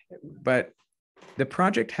 but the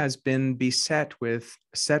project has been beset with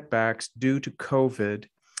setbacks due to COVID.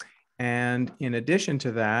 And in addition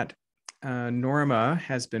to that, Norma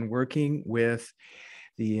has been working with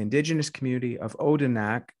the Indigenous community of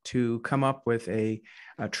Odanak to come up with a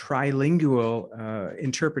trilingual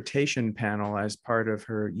interpretation panel as part of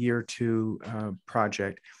her year two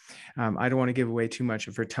project. I don't want to give away too much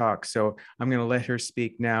of her talk, so I'm going to let her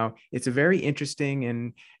speak now. It's a very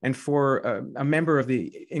interesting and for a member of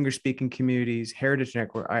the English-speaking community's Heritage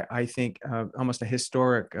Network, I think almost a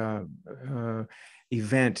historic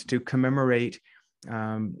event to commemorate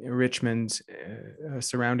Richmond's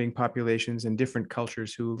surrounding populations and different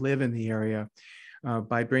cultures who live in the area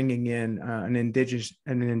by bringing in an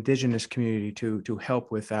indigenous community to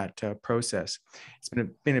help with that process. It's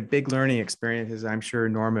been a big learning experience, as I'm sure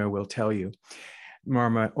Norma will tell you.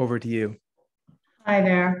 Norma, over to you. Hi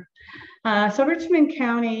there. So Richmond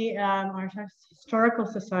County, our Historical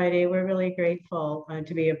Society, we're really grateful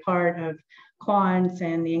to be a part of QAHN's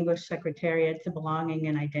and the English Secretariat's Belonging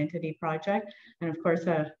and Identity Project, and of course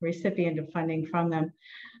a recipient of funding from them.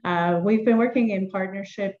 We've been working in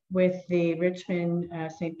partnership with the Richmond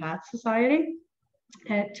St. Pat's Society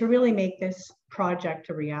to really make this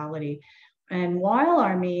project a reality. And while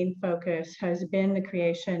our main focus has been the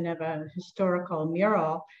creation of a historical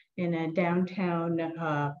mural in a downtown,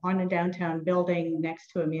 on a downtown building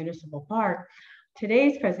next to a municipal park,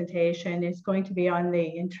 today's presentation is going to be on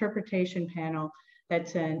the interpretation panel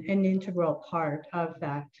that's an integral part of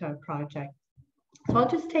that project. So I'll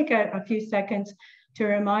just take a few seconds to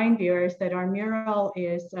remind viewers that our mural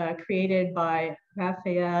is created by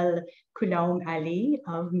Raphael Coulombe-Ali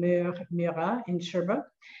of Murat in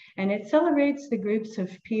Sherbrooke, and it celebrates the groups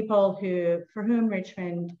of people for whom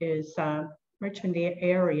Richmond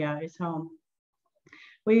area is home.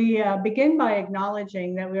 We begin by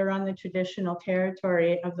acknowledging that we're on the traditional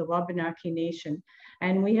territory of the Wabanaki Nation,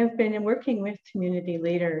 and we have been working with community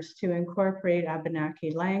leaders to incorporate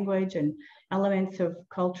Abenaki language and elements of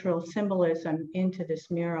cultural symbolism into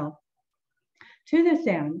this mural. To this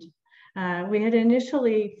end, we had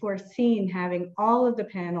initially foreseen having all of the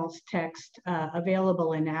panel's text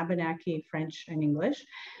available in Abenaki, French, and English,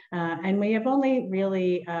 And we have only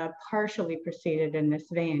really partially proceeded in this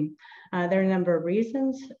vein. There are a number of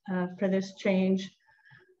reasons for this change.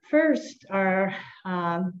 First, our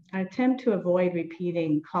attempt to avoid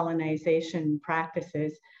repeating colonization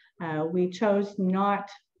practices. We chose not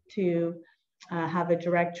to have a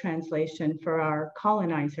direct translation for our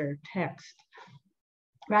colonizer text.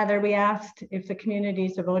 Rather, we asked if the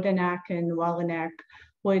communities of Odanak and Wallanack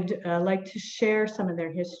would like to share some of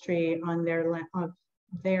their history on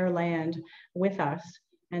their land with us,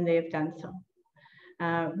 and they have done so.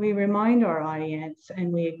 We remind our audience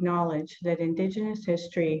and we acknowledge that Indigenous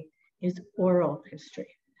history is oral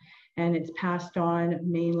history, and it's passed on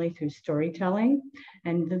mainly through storytelling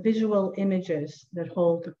and the visual images that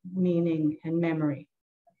hold meaning and memory.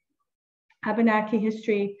 Abenaki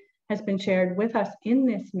history has been shared with us in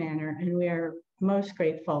this manner, and we are most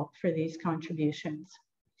grateful for these contributions.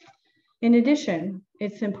 In addition,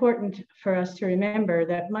 it's important for us to remember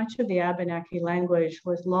that much of the Abenaki language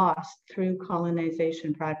was lost through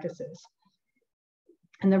colonization practices.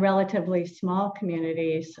 And the relatively small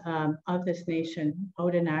communities of this nation,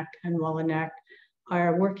 Odanak and Wallanack,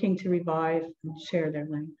 are working to revive and share their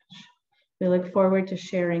language. We look forward to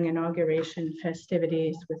sharing inauguration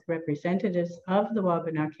festivities with representatives of the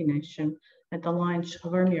Wabanaki Nation at the launch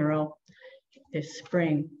of our mural this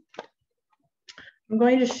spring. I'm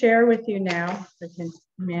going to share with you now, if I can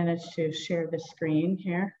manage to share the screen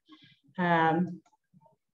here, a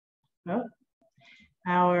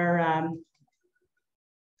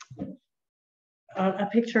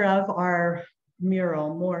picture of our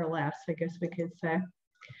mural, more or less, I guess we could say.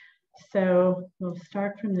 So we'll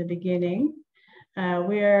start from the beginning.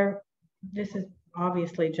 This is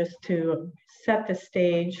obviously just to set the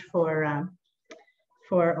stage for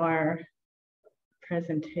our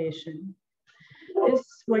presentation.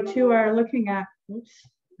 What you are looking at, oops,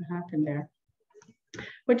 what happened there?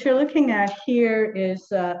 What you're looking at here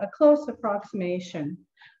is a close approximation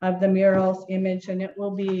of the mural's image, and it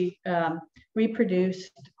will be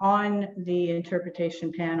reproduced on the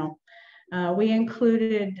interpretation panel. We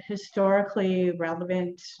included historically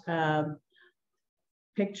relevant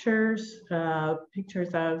pictures of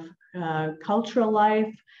cultural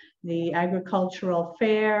life, the agricultural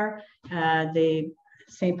fair, the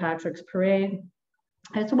St. Patrick's Parade,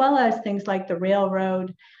 as well as things like the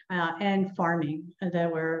railroad and farming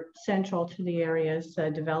that were central to the area's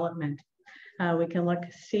development. We can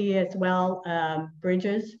see as well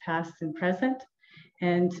bridges, past and present,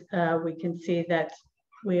 and we can see that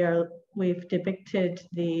we've depicted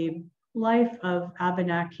the life of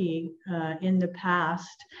Abenaki in the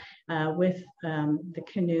past with the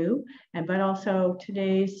canoe, but also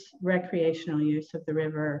today's recreational use of the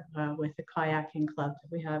river with the kayaking club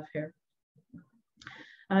that we have here.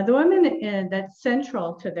 The woman that's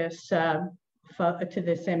central to this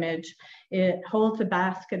image, it holds a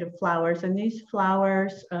basket of flowers, and these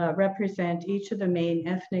flowers represent each of the main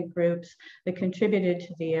ethnic groups that contributed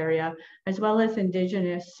to the area, as well as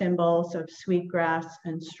Indigenous symbols of sweetgrass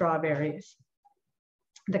and strawberries.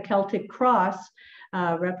 The Celtic cross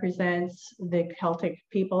represents the Celtic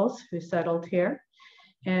peoples who settled here.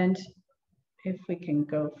 And if we can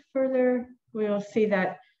go further, we will see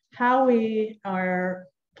that how we are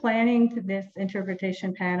planning to this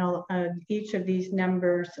interpretation panel, each of these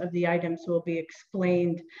numbers of the items will be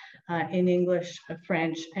explained in English,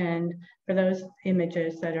 French, and for those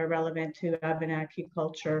images that are relevant to Abenaki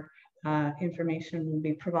culture, information will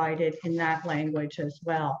be provided in that language as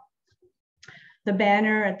well. The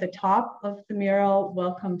banner at the top of the mural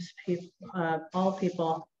welcomes all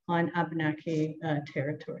people on Abenaki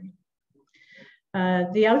territory.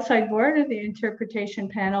 The outside board of the interpretation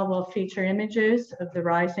panel will feature images of the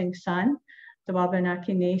rising sun. The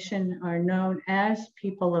Wabanaki Nation are known as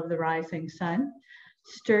people of the rising sun.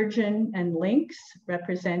 Sturgeon and lynx,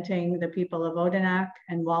 representing the people of Odanak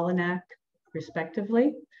and Wallanack,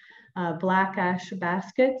 respectively. Black ash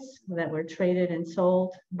baskets that were traded and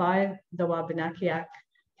sold by the Wabanakiak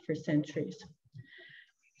for centuries.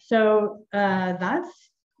 So that's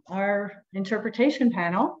our interpretation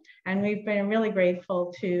panel. And we've been really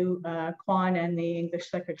grateful to QAHN and the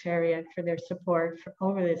English Secretariat for their support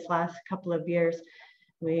over this last couple of years.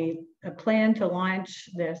 We plan to launch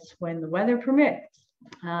this when the weather permits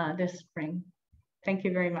this spring. Thank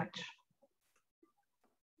you very much.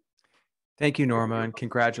 Thank you, Norma, and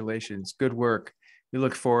congratulations. Good work. We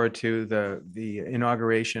look forward to the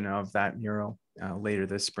inauguration of that mural later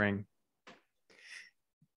this spring.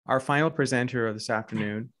 Our final presenter of this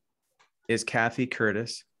afternoon is Kathy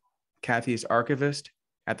Curtis. Kathy is archivist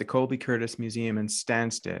at the Colby-Curtis-Museum in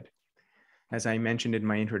Stansted. As I mentioned in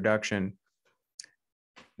my introduction,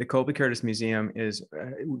 The Colby-Curtis-Museum is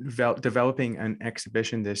developing an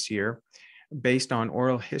exhibition this year based on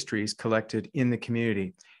oral histories collected in the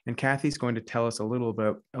community. And Kathy's going to tell us a little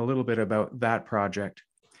bit about that project,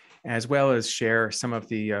 as well as share some of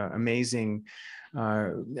the amazing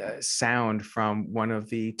sound from one of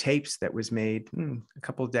the tapes that was made a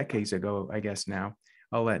couple of decades ago, I guess now.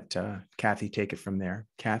 I'll let Kathy take it from there.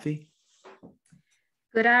 Kathy?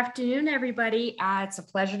 Good afternoon, everybody. It's a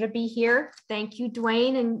pleasure to be here. Thank you,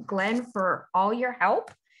 Dwayne and Glenn, for all your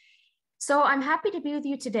help. So I'm happy to be with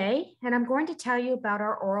you today, and I'm going to tell you about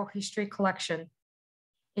our oral history collection.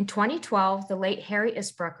 In 2012, the late Harry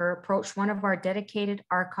Isbrucker approached one of our dedicated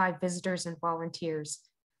archive visitors and volunteers,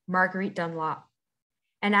 Marguerite Dunlop,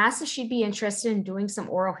 and asked if she'd be interested in doing some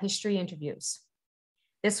oral history interviews.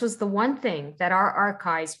 This was the one thing that our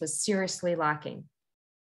archives was seriously lacking.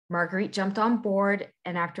 Marguerite jumped on board,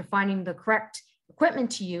 and after finding the correct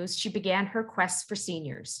equipment to use, she began her quest for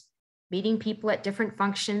seniors, meeting people at different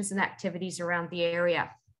functions and activities around the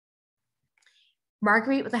area.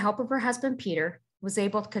 Marguerite, with the help of her husband, Peter, was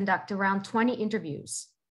able to conduct around 20 interviews,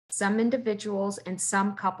 some individuals and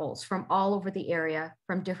some couples from all over the area,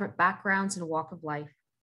 from different backgrounds and walk of life.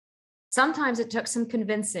 Sometimes it took some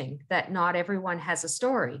convincing that not everyone has a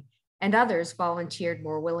story, and others volunteered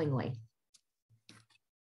more willingly.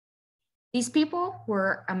 These people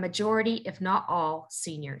were a majority, if not all,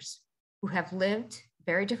 seniors who have lived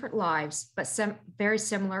very different lives, but very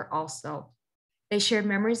similar also. They shared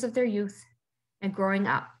memories of their youth and growing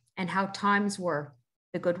up and how times were,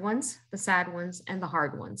 the good ones, the sad ones, and the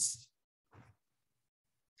hard ones.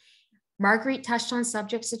 Marguerite touched on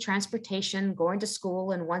subjects of transportation, going to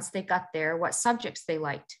school, and once they got there, what subjects they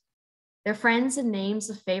liked, their friends and names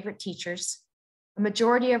of favorite teachers. A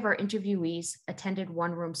majority of our interviewees attended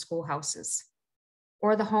one-room schoolhouses,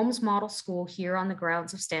 or the Holmes Model School here on the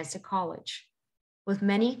grounds of Stansted College, with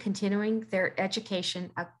many continuing their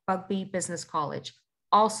education at Bugby Business College,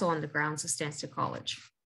 also on the grounds of Stansted College.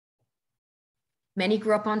 Many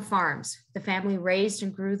grew up on farms. The family raised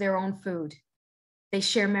and grew their own food. They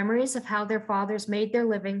share memories of how their fathers made their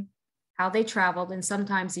living, how they traveled, and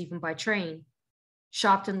sometimes even by train,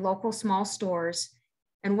 shopped in local small stores,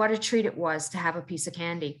 and what a treat it was to have a piece of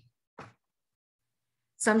candy.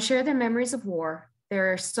 Some share their memories of war.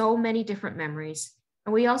 There are so many different memories,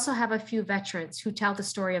 and we also have a few veterans who tell the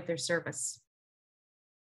story of their service.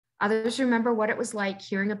 Others remember what it was like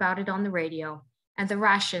hearing about it on the radio and the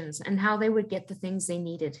rations and how they would get the things they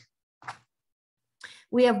needed.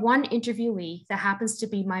 We have one interviewee that happens to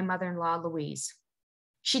be my mother-in-law, Louise.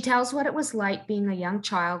 She tells what it was like being a young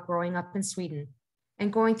child growing up in Sweden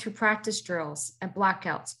and going through practice drills and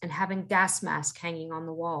blackouts and having gas masks hanging on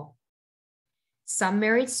the wall. Some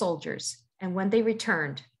married soldiers, and when they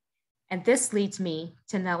returned, and this leads me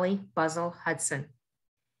to Nellie Buzzell Hudson.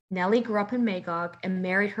 Nellie grew up in Magog and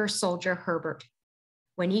married her soldier, Herbert,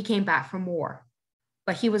 when he came back from war.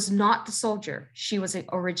 But he was not the soldier she was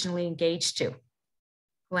originally engaged to.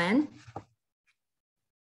 Glenn?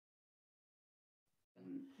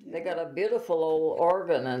 They got a beautiful old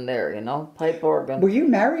organ in there, you know, pipe organ. Were you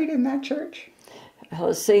married in that church?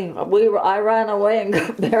 Let's see, I ran away and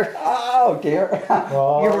got married. Oh dear.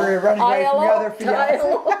 Oh. You were running away from your other fiance.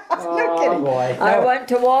 No kidding. Boy. No. I went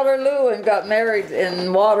to Waterloo and got married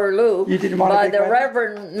in Waterloo. You didn't want by to the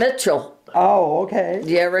Reverend Mitchell. Oh, okay. Did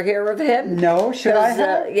you ever hear of him? No, should I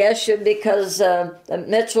have? Yes, because the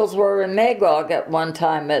Mitchells were in Magog at one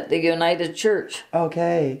time at the United Church.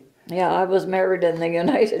 Okay. Yeah, I was married in the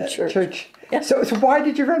United Church. Yeah. So why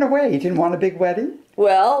did you run away? You didn't want a big wedding?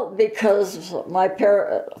 Well, because my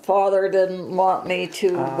father didn't want me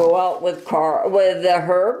to go out with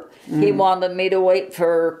Herb. He wanted me to wait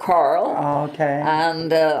for Carl. Okay.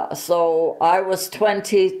 And so I was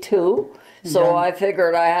 22. So I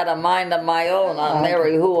figured I had a mind of my own. I'd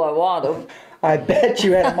marry who I wanted. I bet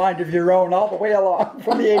you had a mind of your own all the way along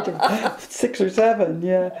from the age of 6 or 7,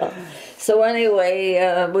 yeah. So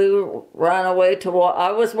anyway, we ran away to,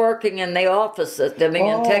 I was working in the office at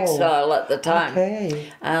Dominion Textile at the time.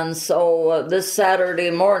 Okay. And so this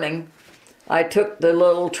Saturday morning, I took the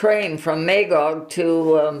little train from Magog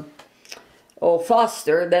to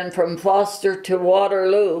Foster, then from Foster to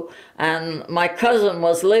Waterloo, and my cousin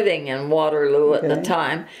was living in Waterloo at the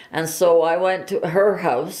time, and so I went to her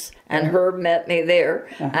house, and Herb met me there,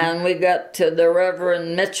 and we got to the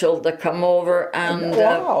Reverend Mitchell to come over and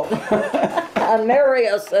and marry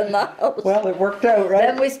us in the house. Well, it worked out, right?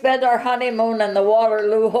 Then we spent our honeymoon in the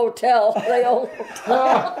Waterloo Hotel, the old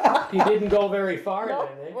hotel. You didn't go very far, no,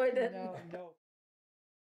 then, eh? we didn't. No.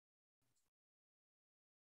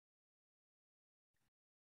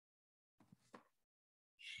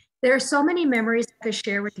 There are so many memories I could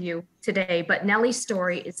share with you today, but Nellie's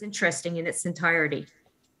story is interesting in its entirety.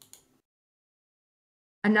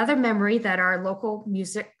 Another memory that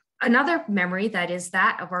is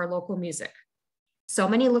that of our local music. So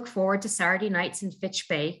many look forward to Saturday nights in Fitch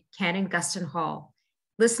Bay, Cannon Guston Hall,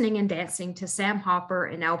 listening and dancing to Sam Hopper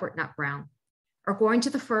and Albert Nut Brown, or going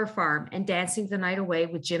to the fur farm and dancing the night away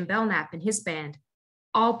with Jim Belknap and his band,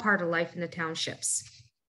 all part of life in the townships.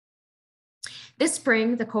 This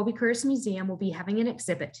spring, the Colby-Curtis-Museum will be having an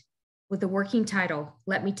exhibit with the working title,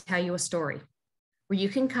 Let Me Tell You a Story, where you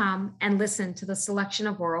can come and listen to the selection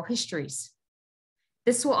of oral histories.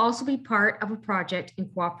 This will also be part of a project in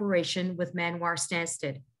cooperation with Manoir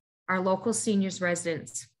Stansted, our local seniors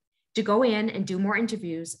residents, to go in and do more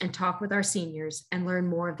interviews and talk with our seniors and learn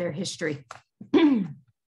more of their history.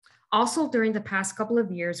 Also, during the past couple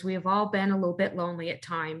of years, we have all been a little bit lonely at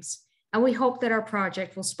times, and we hope that our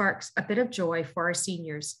project will spark a bit of joy for our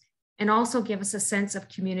seniors and also give us a sense of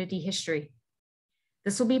community history.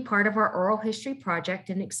 This will be part of our oral history project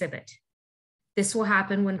and exhibit. This will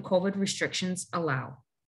happen when COVID restrictions allow.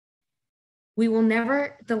 We will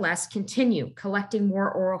nevertheless continue collecting more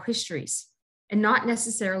oral histories, and not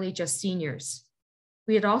necessarily just seniors.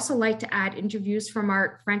 We'd also like to add interviews from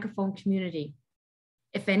our Francophone community.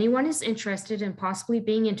 If anyone is interested in possibly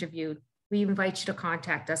being interviewed, we invite you to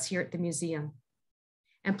contact us here at the museum.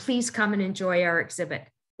 And please come and enjoy our exhibit.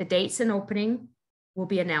 The dates and opening will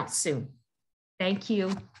be announced soon. Thank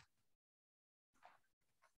you.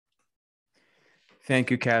 Thank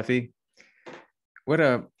you, Kathy. What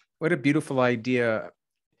a beautiful idea,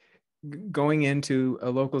 going into a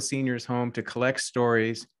local senior's home to collect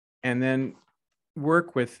stories and then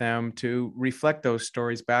work with them to reflect those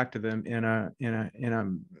stories back to them in an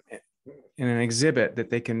exhibit that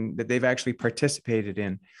they've actually participated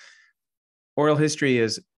in. Oral history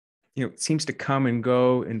seems to come and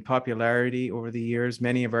go in popularity over the years.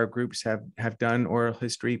 Many of our groups have done oral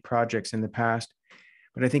history projects in the past,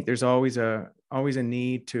 but I think there's always a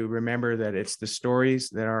need to remember that it's the stories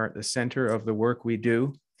that are at the center of the work we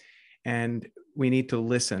do, and we need to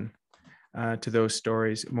listen to those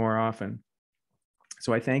stories more often.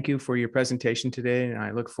 So I thank you for your presentation today, and I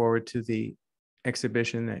look forward to the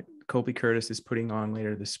exhibition that Colby-Curtis is putting on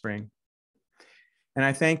later this spring. And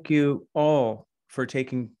I thank you all for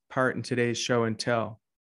taking part in today's show and tell.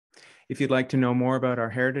 If you'd like to know more about our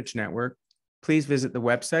Heritage Network, please visit the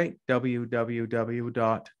website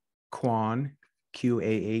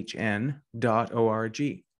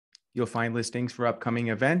www.QAHN.org. You'll find listings for upcoming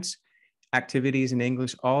events, activities in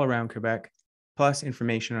English all around Quebec, plus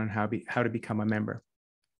information on how to become a member.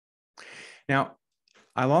 Now,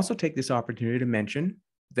 I'll also take this opportunity to mention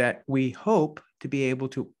that we hope to be able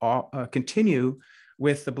to continue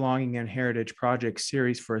with the Belonging and Heritage Project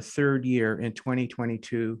series for a third year in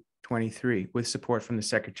 2022-23 with support from the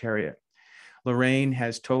Secrétariat. Lorraine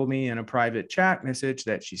has told me in a private chat message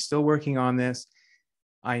that she's still working on this.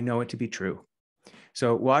 I know it to be true.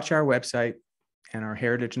 So watch our website and our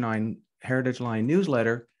Heritage Line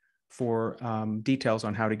newsletter for details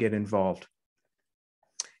on how to get involved.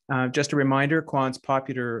 Just a reminder, QAHN's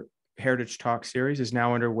popular Heritage Talk series is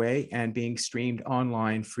now underway and being streamed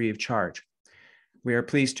online free of charge. We are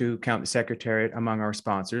pleased to count the Secretariat among our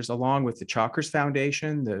sponsors, along with the Chalkers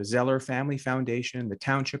Foundation, the Zeller Family Foundation, the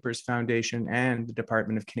Townshippers Foundation, and the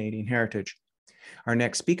Department of Canadian Heritage. Our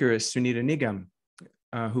next speaker is Sunita Nigam,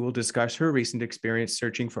 who will discuss her recent experience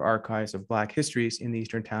searching for archives of Black histories in the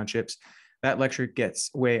Eastern Townships. That lecture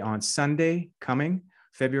gets away on Sunday coming,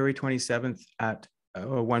 February 27th at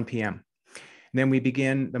 1 p.m. And then we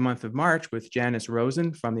begin the month of March with Janice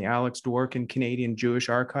Rosen from the Alex Dworkin Canadian Jewish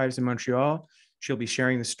Archives in Montreal. She'll be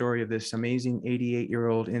sharing the story of this amazing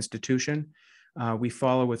 88-year-old institution. We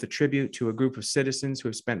follow with a tribute to a group of citizens who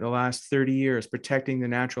have spent the last 30 years protecting the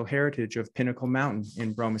natural heritage of Pinnacle Mountain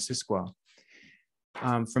in Bromissisquoi.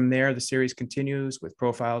 From there, the series continues with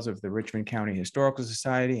profiles of the Richmond County Historical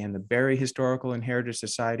Society and the Barrie Historical and Heritage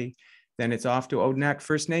Society. Then it's off to Odanak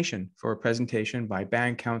First Nation for a presentation by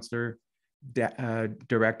Band Councillor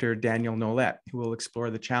Director Daniel Nolette, who will explore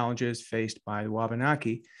the challenges faced by the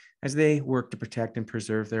Wabanaki as they work to protect and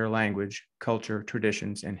preserve their language, culture,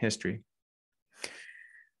 traditions, and history.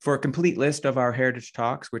 For a complete list of our Heritage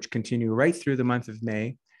Talks, which continue right through the month of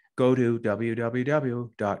May, go to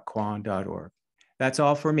www.quahn.org. That's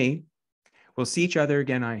all for me. We'll see each other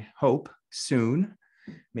again, I hope, soon,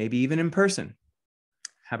 maybe even in person.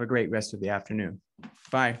 Have a great rest of the afternoon.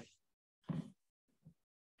 Bye.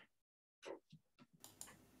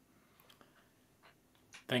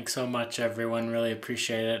 Thanks so much, everyone. Really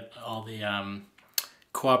appreciate it. All the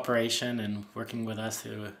cooperation and working with us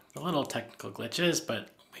through the little technical glitches,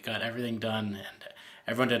 but We got everything done, and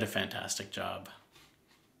everyone did a fantastic job.